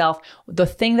discount yourself, the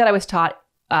thing that I was taught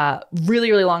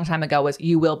really, really long time ago was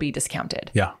you will be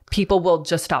discounted. Yeah. People will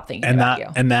just stop thinking about you.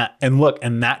 And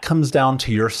that comes down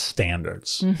to your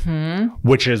standards,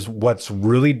 which is what's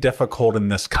really difficult in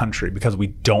this country because we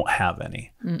don't have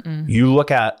any. You look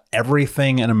at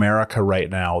everything in America right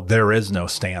now, there is no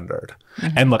standard.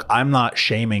 And look, I'm not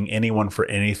shaming anyone for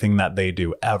anything that they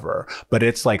do ever, but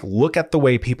it's like, look at the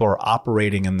way people are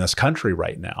operating in this country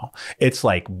right now. It's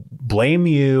like, blame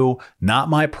you, not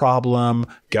my problem.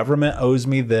 Government owes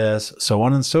me this, so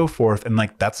on and so forth. And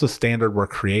like, that's the standard we're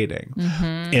creating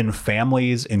in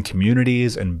families, in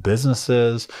communities, in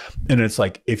businesses. And it's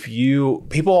like,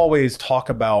 people always talk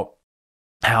about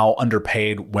how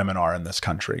underpaid women are in this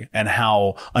country and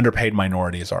how underpaid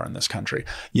minorities are in this country.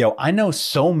 I know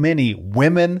so many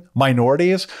women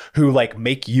minorities who like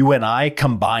make you and I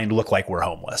combined look like we're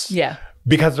homeless. Yeah.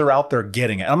 Because they're out there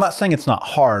getting it. I'm not saying it's not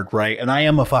hard, right? And I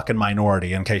am a fucking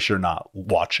minority in case you're not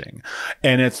watching.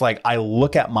 And it's like, I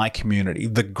look at my community,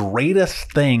 the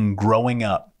greatest thing growing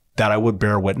up that I would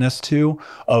bear witness to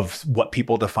of what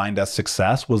people defined as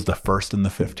success was the 1st and the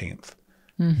 15th.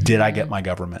 Did I get my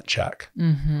government check?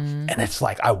 And it's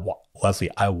like,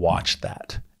 Leslie, I watched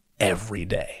that every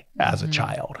day as a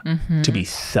child to be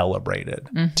celebrated,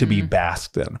 to be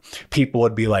basked in. People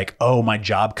would be like, oh, my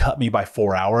job cut me by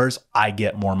 4 hours. I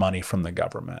get more money from the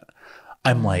government.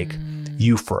 I'm like,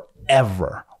 you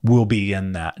forever will be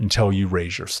in that until you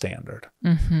raise your standard,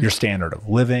 your standard of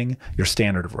living, your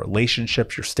standard of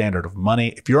relationships, your standard of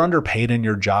money. If you're underpaid in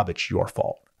your job, it's your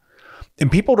fault. And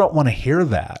people don't want to hear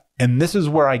that. And this is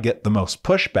where I get the most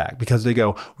pushback because they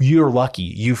go, you're lucky,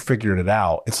 you figured it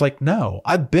out. It's like, no,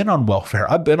 I've been on welfare.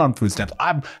 I've been on food stamps.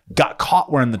 I've got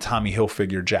caught wearing the Tommy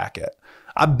Hilfiger jacket.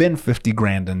 I've been 50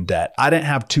 grand in debt. I didn't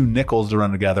have 2 nickels to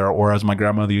run together, or as my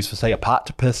grandmother used to say, a pot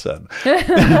to piss in.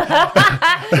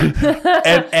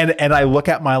 and I look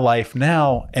at my life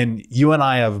now, and you and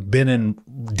I have been in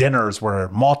dinners where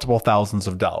multiple thousands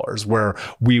of dollars, where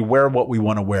we wear what we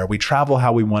want to wear. We travel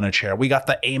how we want to chair. We got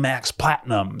the Amex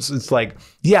Platinums. It's like,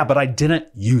 yeah, but I didn't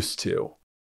used to.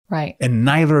 Right. And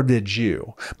neither did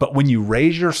you. But when you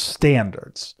raise your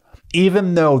standards,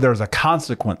 even though there's a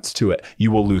consequence to it,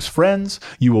 you will lose friends,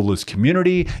 you will lose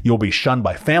community, you'll be shunned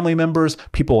by family members,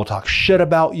 people will talk shit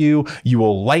about you, you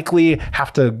will likely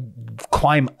have to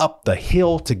climb up the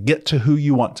hill to get to who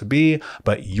you want to be,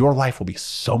 but your life will be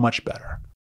so much better.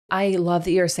 I love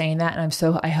that you're saying that, and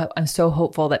I'm so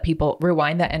hopeful that people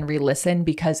rewind that and re-listen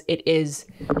because it is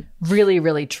really,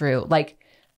 really true. Like,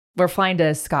 we're flying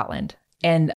to Scotland,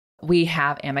 and we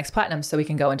have Amex Platinum so we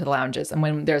can go into the lounges. And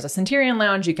when there's a Centurion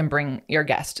lounge, you can bring your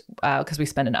guest because we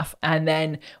spend enough. And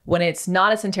then when it's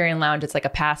not a Centurion lounge, it's like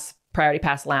a priority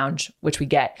pass lounge, which we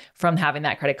get from having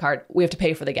that credit card. We have to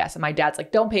pay for the guest. And my dad's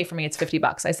like, don't pay for me. It's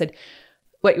 $50. I said,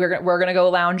 wait, we're going to go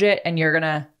lounge it and you're going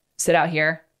to sit out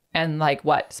here. and like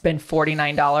spend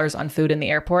 $49 on food in the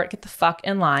airport. Get the fuck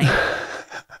in line.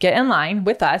 Get in line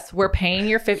with us. We're paying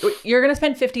your you're going to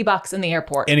spend $50 in the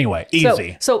airport. Anyway,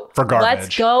 easy. So for garbage.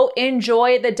 Let's go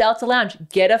enjoy the Delta Lounge.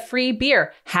 Get a free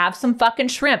beer. Have some fucking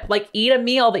shrimp. Like eat a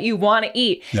meal that you want to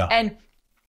eat. Yeah. And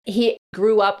he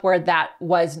grew up where that's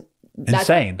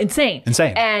insane.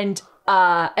 And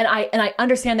I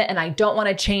understand that, and I don't want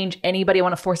to change anybody. I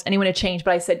want to force anyone to change.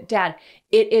 But I said, Dad,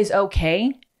 it is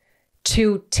okay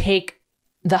to take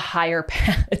the higher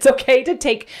path. It's okay to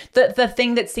take the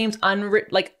thing that seems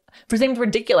seems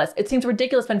ridiculous. It seems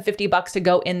ridiculous to spend $50 to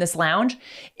go in this lounge.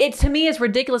 It to me is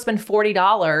ridiculous to spend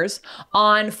 $40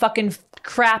 on fucking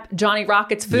crap Johnny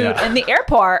Rockets food in the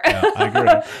airport. Yeah, I agree.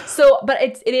 But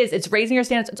it's raising your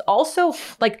standards. It's also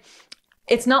like,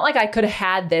 it's not like I could have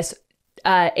had this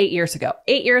 8 years ago.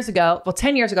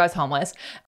 10 years ago, I was homeless.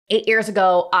 8 years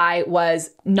ago, I was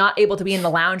not able to be in the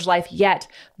lounge life yet,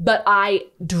 but I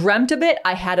dreamt of it.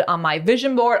 I had it on my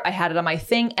vision board. I had it on my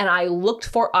thing, and I looked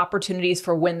for opportunities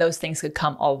for when those things could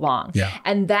come along. Yeah.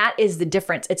 And that is the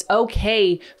difference. It's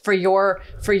okay for your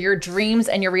dreams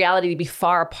and your reality to be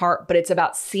far apart, but it's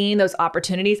about seeing those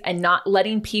opportunities and not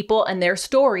letting people and their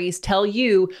stories tell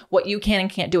you what you can and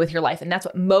can't do with your life. And that's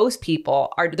what most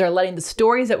people are. They're letting the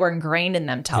stories that were ingrained in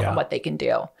them tell them what they can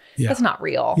do. Yeah. That's not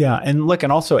real. Yeah. And look,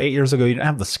 and also 8 years ago, you didn't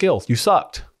have the skills. You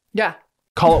sucked. Yeah.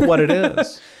 Call it what it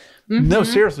is. No,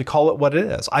 seriously, call it what it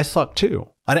is. I sucked too.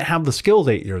 I didn't have the skills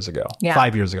 8 years ago,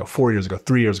 5 years ago, 4 years ago,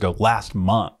 3 years ago, last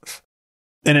month.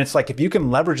 And it's like, if you can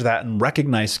leverage that and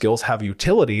recognize skills have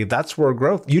utility, that's where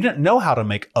growth. You didn't know how to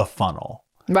make a funnel.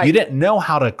 Right. You didn't know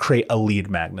how to create a lead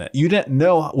magnet. You didn't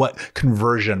know what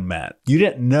conversion meant. You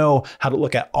didn't know how to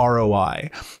look at ROI.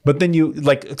 But then you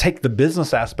take the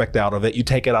business aspect out of it. You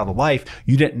take it out of life.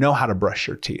 You didn't know how to brush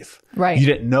your teeth. Right. You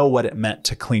didn't know what it meant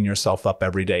to clean yourself up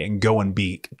every day and go and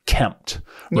be kempt.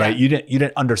 Right. Yeah. You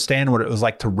didn't understand what it was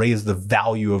like to raise the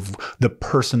value of the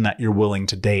person that you're willing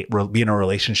to date, be in a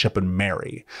relationship and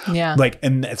marry. Yeah.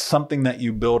 And it's something that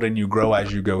you build and you grow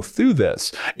as you go through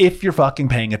this, if you're fucking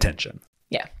paying attention.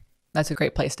 Yeah, that's a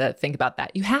great place to think about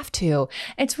that. You have to.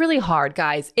 It's really hard,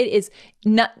 guys. It is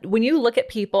not, when you look at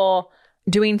people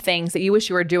doing things that you wish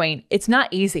you were doing, it's not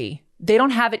easy. They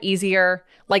don't have it easier.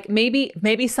 Like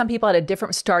maybe some people had a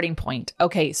different starting point.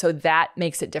 Okay, so that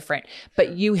makes it different.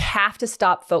 But you have to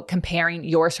stop comparing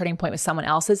your starting point with someone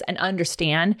else's and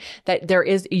understand that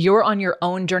you're on your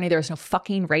own journey. There's no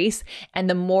fucking race. And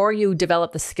the more you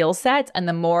develop the skill sets and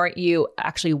the more you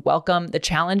actually welcome the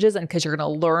challenges, and because you're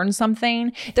going to learn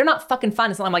something, they're not fucking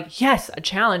fun. So I'm like, yes, a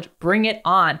challenge, bring it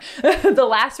on. The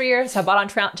last 3 years I've bought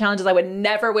on challenges I would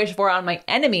never wish for on my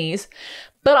enemies.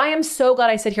 But I am so glad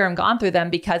I sit here and gone through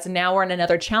them, because now we're in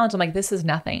another challenge. I'm like, this is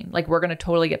nothing. Like, we're going to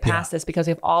totally get past this because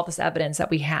we have all this evidence that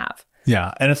we have.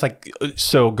 Yeah. And it's like,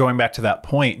 so going back to that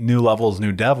point, new levels,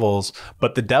 new devils,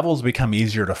 but the devils become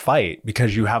easier to fight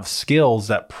because you have skills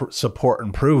that support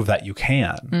and prove that you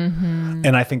can. Mm-hmm.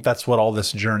 And I think that's what all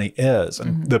this journey is.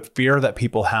 And the fear that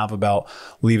people have about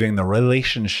leaving the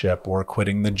relationship or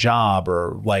quitting the job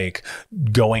or like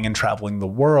going and traveling the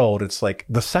world, it's like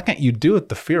the second you do it,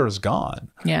 the fear is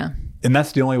gone. Yeah. And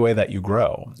that's the only way that you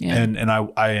grow. Yeah. And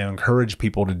I encourage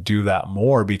people to do that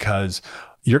more, because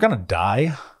you're going to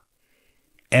die.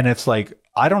 And it's like,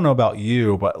 I don't know about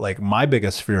you, but like my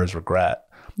biggest fear is regret.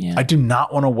 Yeah. I do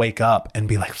not want to wake up and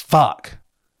be like, fuck,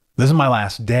 this is my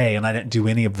last day and I didn't do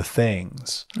any of the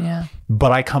things. Yeah.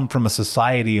 But I come from a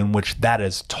society in which that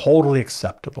is totally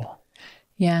acceptable.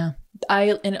 Yeah.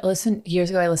 Years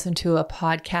ago, I listened to a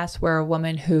podcast where a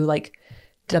woman who like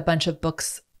did a bunch of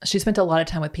books. She spent a lot of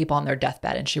time with people on their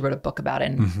deathbed, and she wrote a book about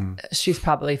it. And she's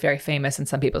probably very famous, and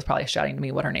some people's probably shouting to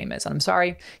me what her name is. And I'm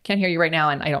sorry, can't hear you right now.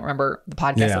 And I don't remember the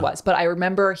podcast it was, but I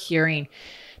remember hearing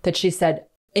that she said,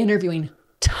 interviewing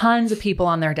tons of people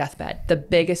on their deathbed, the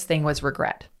biggest thing was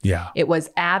regret. Yeah. It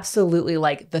was absolutely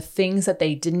like the things that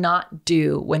they did not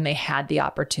do when they had the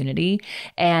opportunity.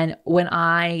 And when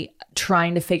I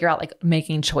trying to figure out like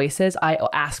making choices, I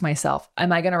ask myself,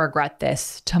 am I going to regret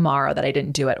this tomorrow that I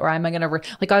didn't do it? Or am I going to,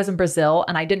 like I was in Brazil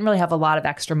and I didn't really have a lot of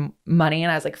extra money.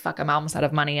 And I was like, fuck, I'm almost out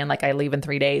of money. And like I leave in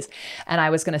 3 days. And I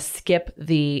was going to skip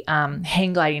the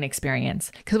hang gliding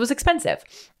experience because it was expensive.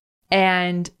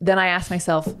 And then I asked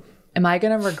myself, am I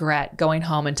going to regret going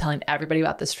home and telling everybody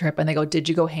about this trip? And they go, did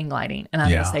you go hang gliding? And I'm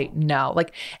going to say, no.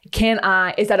 Like,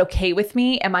 is that okay with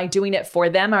me? Am I doing it for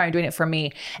them or am I doing it for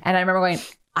me? And I remember going,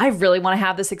 I really want to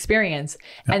have this experience.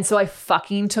 Yeah. And so I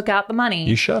fucking took out the money.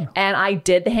 You should. And I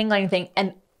did the hang gliding thing.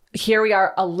 And here we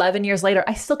are 11 years later.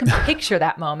 I still can picture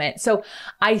that moment. So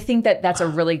I think that that's a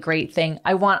really great thing.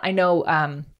 I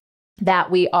know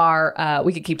that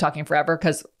we could keep talking forever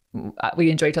because we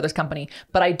enjoy each other's company.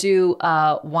 But I do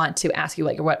want to ask you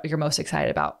what you're most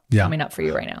excited about coming up for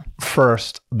you right now.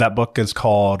 First, that book is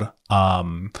called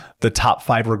The Top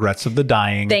 5 Regrets of the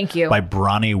Dying. Thank you. By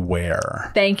Bronnie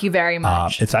Ware. Thank you very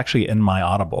much. It's actually in my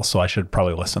Audible, so I should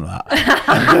probably listen to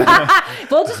that.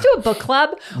 We'll just do a book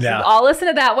club. Yeah. I'll listen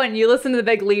to that one. You listen to The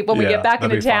Big Leap. When we get back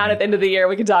into town funny. at the end of the year,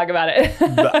 we can talk about it.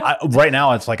 Right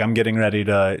now, it's like I'm getting ready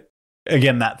to...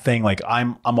 Again, that thing, like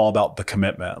I'm all about the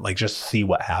commitment, like just see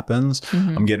what happens.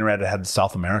 I'm getting ready to head to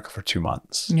South America for 2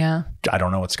 months. Yeah. I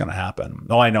don't know what's going to happen.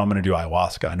 Oh, I know I'm going to do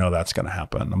ayahuasca. I know that's going to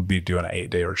happen. I'll be doing an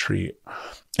 8-day retreat.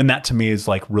 And that to me is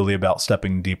like really about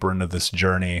stepping deeper into this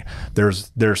journey.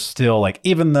 There's still like,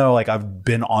 even though like I've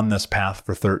been on this path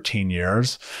for 13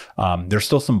 years, there's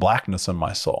still some blackness in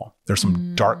my soul. There's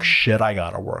some dark shit I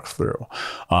got to work through.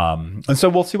 And so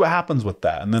we'll see what happens with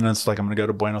that. And then it's like, I'm going to go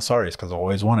to Buenos Aires because I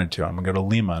always wanted to. I'm going to go to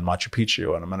Lima and Machu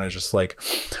Picchu. And I'm going to just like,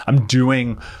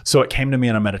 so it came to me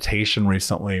in a meditation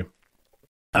recently.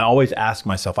 I always ask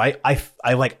myself, I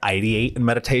like ideate in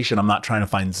meditation. I'm not trying to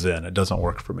find Zen. It doesn't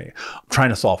work for me. I'm trying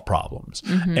to solve problems.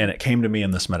 And it came to me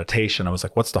in this meditation. I was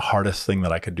like, what's the hardest thing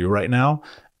that I could do right now?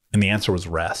 And the answer was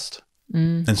rest.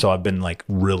 And so I've been like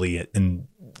really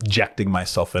injecting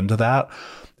myself into that.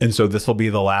 And so this will be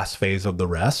the last phase of the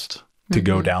rest to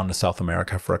go down to South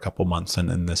America for a couple months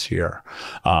in this year.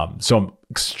 So I'm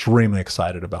extremely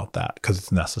excited about that because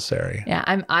it's necessary. Yeah,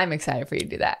 I'm excited for you to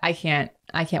do that. I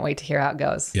can't wait to hear how it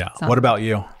goes. Yeah. What about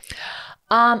you?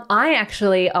 I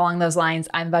actually, along those lines,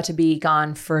 I'm about to be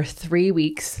gone for 3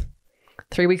 weeks.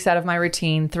 3 weeks out of my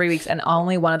routine, 3 weeks. And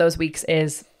only one of those weeks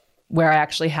is where I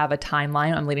actually have a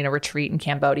timeline. I'm leading a retreat in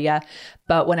Cambodia.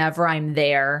 But whenever I'm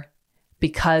there,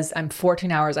 because I'm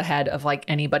 14 hours ahead of like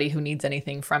anybody who needs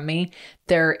anything from me,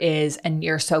 and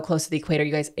you're so close to the equator,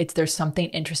 you guys, there's something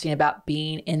interesting about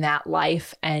being in that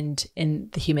life and in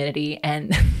the humidity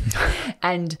and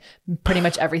pretty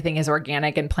much everything is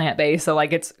organic and plant-based. So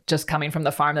like it's just coming from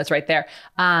the farm that's right there.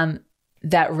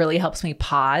 That really helps me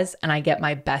pause and I get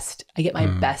my best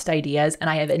ideas, and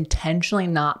I have intentionally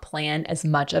not planned as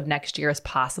much of next year as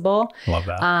possible. Love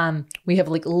that. We have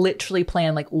like literally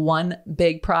planned like one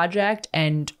big project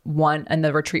and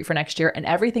the retreat for next year, and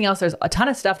everything else. There's a ton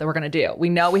of stuff that we're going to do. We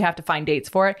know we have to find dates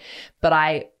for it, but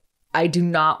I do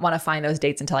not want to find those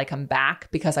dates until I come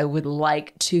back because I would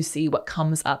like to see what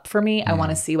comes up for me. I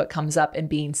want to see what comes up in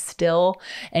being still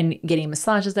and getting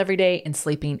massages every day and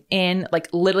sleeping in, like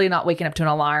literally not waking up to an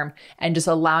alarm and just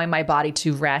allowing my body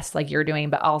to rest like you're doing,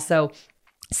 but also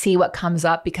see what comes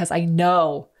up because I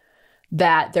know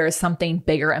that there is something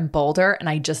bigger and bolder and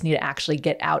I just need to actually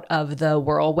get out of the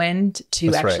whirlwind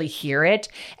to hear it.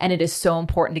 And it is so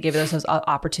important to give those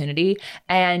opportunity.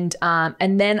 And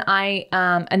then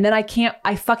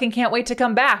I fucking can't wait to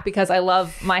come back because I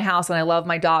love my house and I love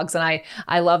my dogs and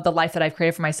I love the life that I've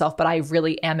created for myself, but I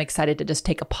really am excited to just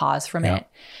take a pause from it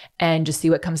and just see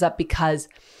what comes up because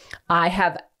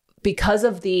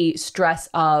of the stress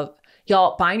of,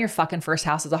 y'all, buying your fucking first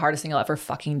house is the hardest thing you'll ever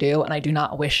fucking do. And I do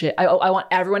not wish it. I want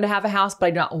everyone to have a house, but I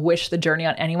do not wish the journey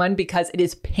on anyone because it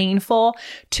is painful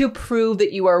to prove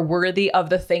that you are worthy of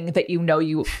the thing that you know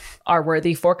you are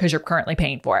worthy for because you're currently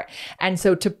paying for it. And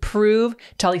so to prove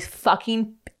to all these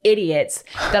fucking idiots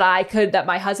that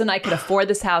my husband and I could afford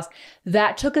this house,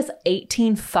 that took us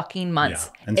 18 fucking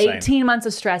months. Yeah, 18 months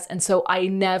of stress. And so I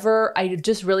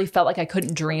just really felt like I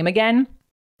couldn't dream again.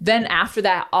 Then after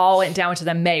that all went down to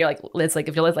the May. You're like, let's say it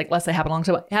happened a long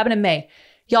time ago. It happened in May.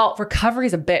 Y'all, recovery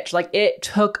is a bitch. Like it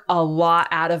took a lot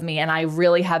out of me. And I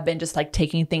really have been just like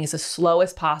taking things as slow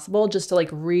as possible just to like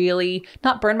really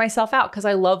not burn myself out because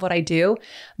I love what I do.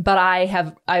 But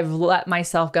I've let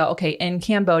myself go, okay, in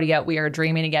Cambodia, we are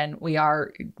dreaming again. We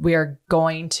are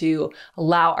going to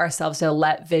allow ourselves to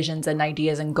let visions and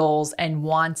ideas and goals and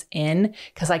wants in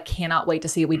because I cannot wait to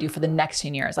see what we do for the next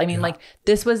 10 years. I mean, like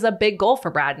this was a big goal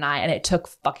for Brad and I, and it took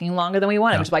fucking longer than we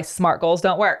wanted, which is why smart goals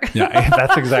don't work. Yeah,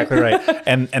 that's exactly right.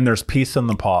 And there's peace in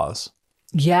the pause.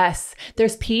 Yes,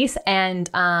 there's peace. And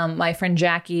my friend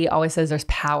Jackie always says there's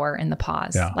power in the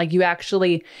pause. Yeah. Like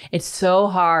it's so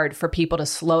hard for people to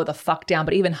slow the fuck down,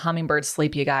 but even hummingbirds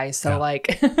sleep, you guys. So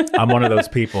like I'm one of those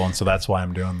people. And so that's why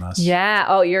I'm doing this. Yeah.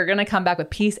 Oh, you're going to come back with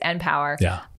peace and power.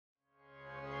 Yeah.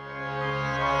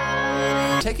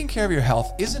 Taking care of your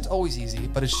health isn't always easy,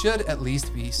 but it should at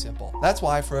least be simple. That's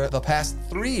why for the past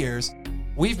 3 years,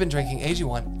 we've been drinking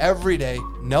AG1 every day,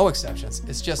 no exceptions.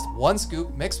 It's just 1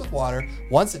 scoop mixed with water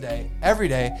once a day, every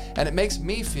day, and it makes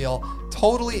me feel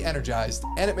totally energized,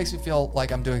 and it makes me feel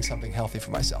like I'm doing something healthy for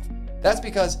myself. That's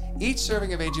because each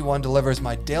serving of AG1 delivers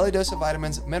my daily dose of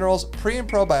vitamins, minerals, pre- and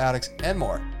probiotics, and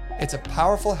more. It's a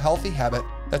powerful, healthy habit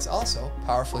that's also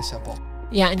powerfully simple.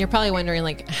 Yeah, and you're probably wondering,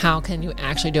 like, how can you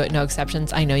actually do it? No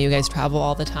exceptions. I know you guys travel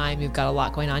all the time. You've got a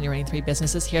lot going on. You're running 3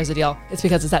 businesses. Here's the deal. It's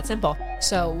because it's that simple.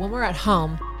 So when we're at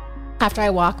home, after I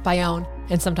walk by Owen,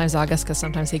 and sometimes August, because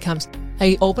sometimes he comes,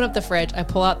 I open up the fridge, I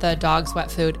pull out the dog's wet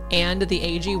food and the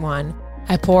AG1.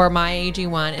 I pour my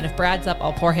AG1, and if Brad's up,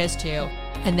 I'll pour his too.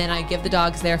 And then I give the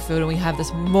dogs their food, and we have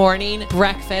this morning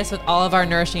breakfast with all of our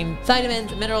nourishing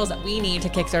vitamins and minerals that we need to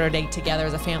kickstart our day together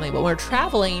as a family. But when we're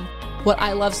traveling, what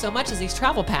I love so much is these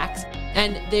travel packs,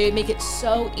 and they make it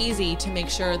so easy to make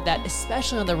sure that,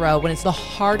 especially on the road, when it's the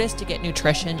hardest to get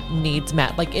nutrition needs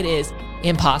met, like it is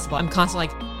impossible. I'm constantly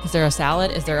like, is there a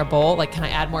salad? Is there a bowl? Like, can I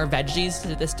add more veggies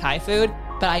to this Thai food?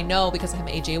 But I know because I have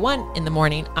AJ1 in the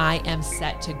morning, I am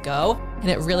set to go. And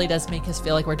it really does make us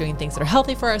feel like we're doing things that are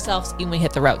healthy for ourselves even when we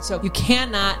hit the road. So you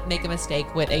cannot make a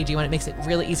mistake with AG1. It makes it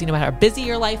really easy no matter how busy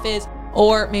your life is,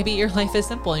 or maybe your life is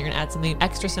simple and you're gonna add something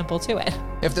extra simple to it.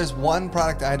 If there's one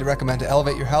product I had to recommend to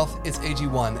elevate your health, it's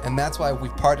AG1. And that's why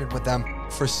we've partnered with them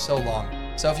for so long.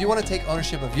 So if you want to take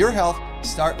ownership of your health,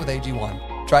 start with AG1.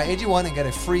 Try AG1 and get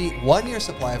a free 1-year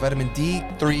supply of vitamin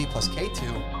D3 plus K2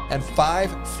 and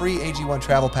 5 free AG1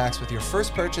 travel packs with your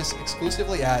first purchase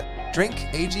exclusively at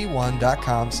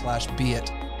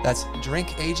drinkag1.com/beit. That's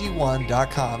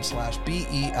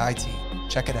drinkag1.com/BEIT.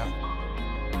 Check it out.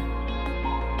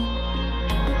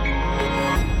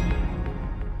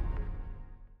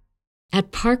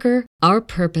 At Parker, our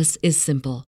purpose is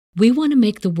simple. We want to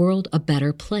make the world a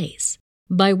better place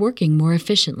by working more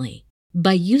efficiently,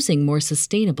 by using more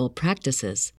sustainable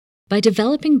practices, by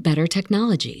developing better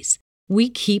technologies. We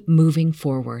keep moving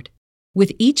forward.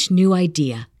 With each new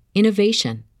idea,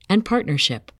 innovation, and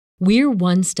partnership, we're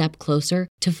one step closer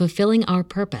to fulfilling our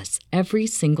purpose every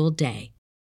single day.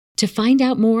 To find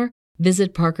out more,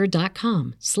 visit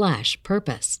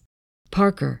parker.com/purpose.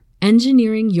 Parker,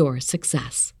 engineering your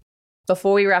success.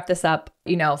 Before we wrap this up,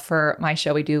 for my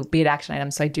show, we do Be It action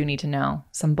items. So I do need to know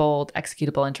some bold,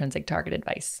 executable, intrinsic target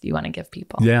advice you want to give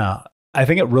people. Yeah. I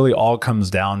think it really all comes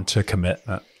down to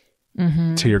commitment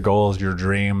to your goals, your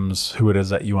dreams, who it is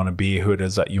that you want to be, who it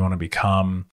is that you want to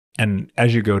become. And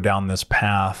as you go down this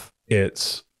path,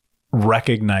 it's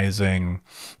recognizing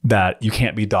that you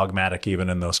can't be dogmatic even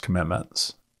in those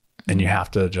commitments. And you have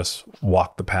to just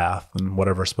walk the path, and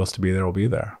whatever's supposed to be there will be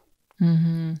there.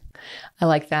 Mm-hmm. I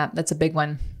like that. That's a big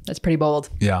one. That's pretty bold.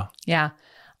 Yeah. Yeah.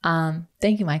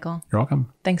 Thank you, Michael. You're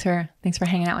welcome. Thanks for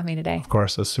hanging out with me today. Of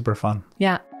course. It's super fun.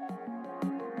 Yeah.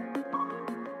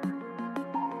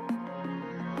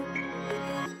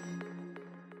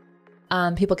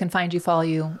 People can find you, follow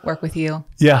you, work with you.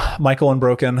 Yeah. Michael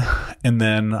Unbroken. And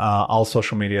then all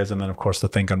social medias. And then, of course, the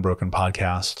Think Unbroken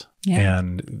podcast. Yeah.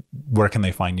 And where can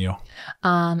they find you?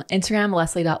 Instagram,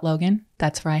 Leslie.Logan.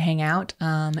 That's where I hang out.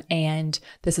 And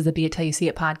this is the Be It Till You See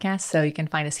It podcast. So you can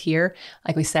find us here.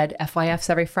 Like we said, FYFs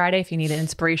every Friday if you need an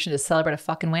inspiration to celebrate a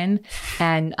fucking win.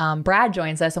 And Brad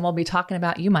joins us, and we'll be talking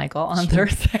about you, Michael, on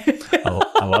Thursday.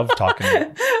 I love talking.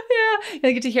 Yeah.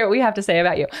 You'll get to hear what we have to say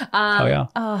about you.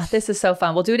 Oh, this is so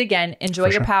fun. We'll do it again.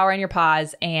 Enjoy your power and your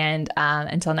pause. And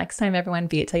until next time, everyone,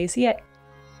 be it till you see it.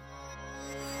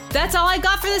 That's all I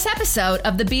got for this episode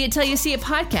of the Be It Till You See It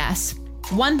podcast.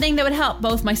 One thing that would help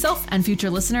both myself and future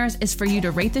listeners is for you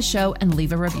to rate the show and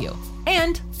leave a review.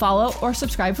 And follow or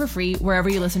subscribe for free wherever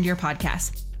you listen to your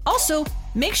podcast. Also,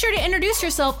 make sure to introduce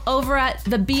yourself over at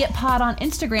the Be It Pod on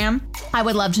Instagram. I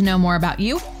would love to know more about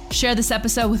you. Share this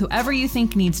episode with whoever you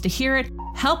think needs to hear it.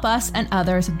 Help us and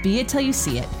others be it till you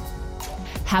see it.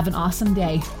 Have an awesome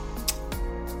day.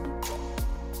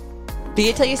 Be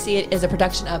It Till You See It is a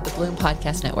production of the Bloom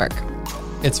Podcast Network.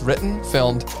 It's written,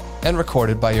 filmed, and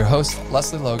recorded by your host,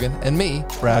 Leslie Logan, and me,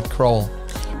 Brad Kroll.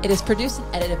 It is produced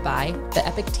and edited by the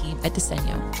epic team at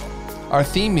Diseño. Our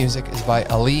theme music is by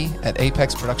Ali at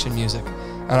Apex Production Music,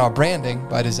 and our branding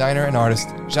by designer and artist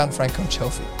Gianfranco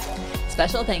Cioffi.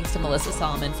 Special thanks to Melissa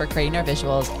Solomon for creating our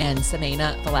visuals and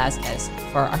Samena Velazquez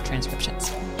for our transcriptions.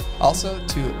 Also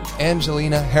to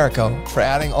Angelina Herrico for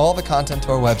adding all the content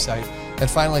to our website. And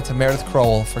finally to Meredith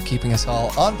Crowell for keeping us all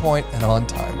on point and on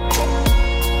time.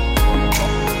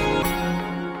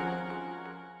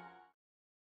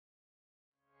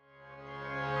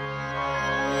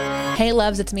 Hey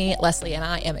loves, it's me, Leslie, and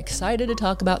I am excited to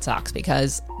talk about socks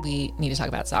because we need to talk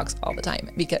about socks all the time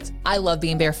because I love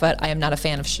being barefoot. I am not a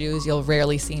fan of shoes. You'll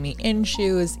rarely see me in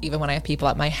shoes. Even when I have people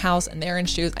at my house and they're in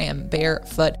shoes, I am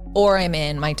barefoot. or I'm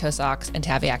in my toe socks and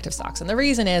Tavi Active socks. And the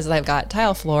reason is that I've got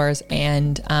tile floors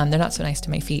and they're not so nice to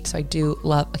my feet. So I do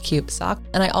love a cute sock.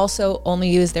 And I also only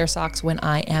use their socks when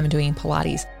I am doing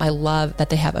Pilates. I love that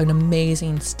they have an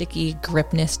amazing sticky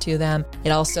gripness to them. It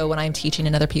also, when I'm teaching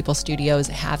in other people's studios,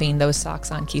 having those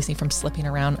socks on keeps me from slipping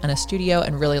around in a studio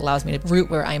and really allows me to root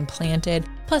where I'm planted.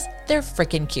 Plus, they're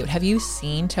freaking cute. Have you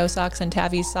seen toe socks and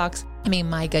Tavi's socks? I mean,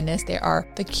 my goodness, they are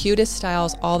the cutest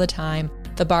styles all the time.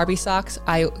 The Barbie socks,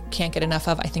 I can't get enough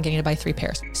of. I think I need to buy 3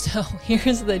 pairs. So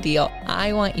here's the deal.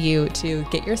 I want you to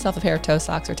get yourself a pair of toe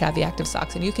socks or Tavi Active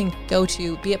socks, and you can go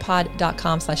to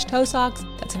beitpod.com/toe socks.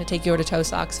 That's going to take you over to toe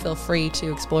socks. Feel free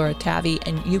to explore Tavi,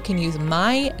 and you can use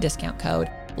my discount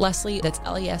code Lesley, that's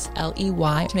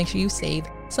Lesley, to make sure you save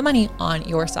some money on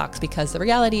your socks, because the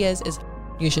reality is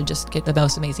you should just get the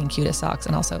most amazing, cutest socks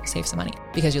and also save some money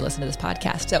because you listen to this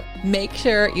podcast. So make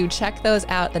sure you check those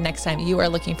out the next time you are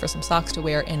looking for some socks to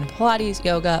wear in Pilates,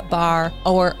 yoga, bar,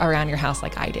 or around your house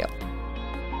like I do.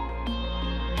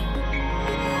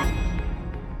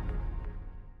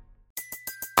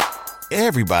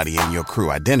 Everybody in your crew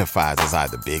identifies as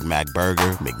either Big Mac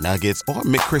Burger, McNuggets, or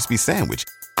McCrispy Sandwich.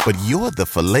 But you're the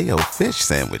Filet-O-Fish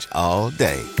Sandwich all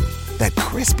day. That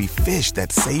crispy fish,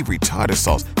 that savory tartar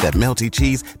sauce, that melty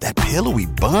cheese, that pillowy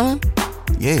bun.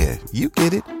 Yeah, you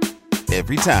get it.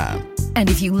 Every time. And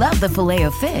if you love the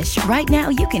Filet-O-Fish, right now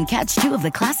you can catch 2 of the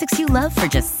classics you love for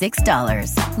just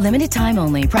 $6. Limited time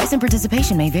only. Price and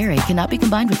participation may vary. Cannot be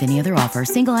combined with any other offer.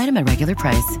 Single item at regular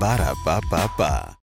price. Ba-da-ba-ba-ba.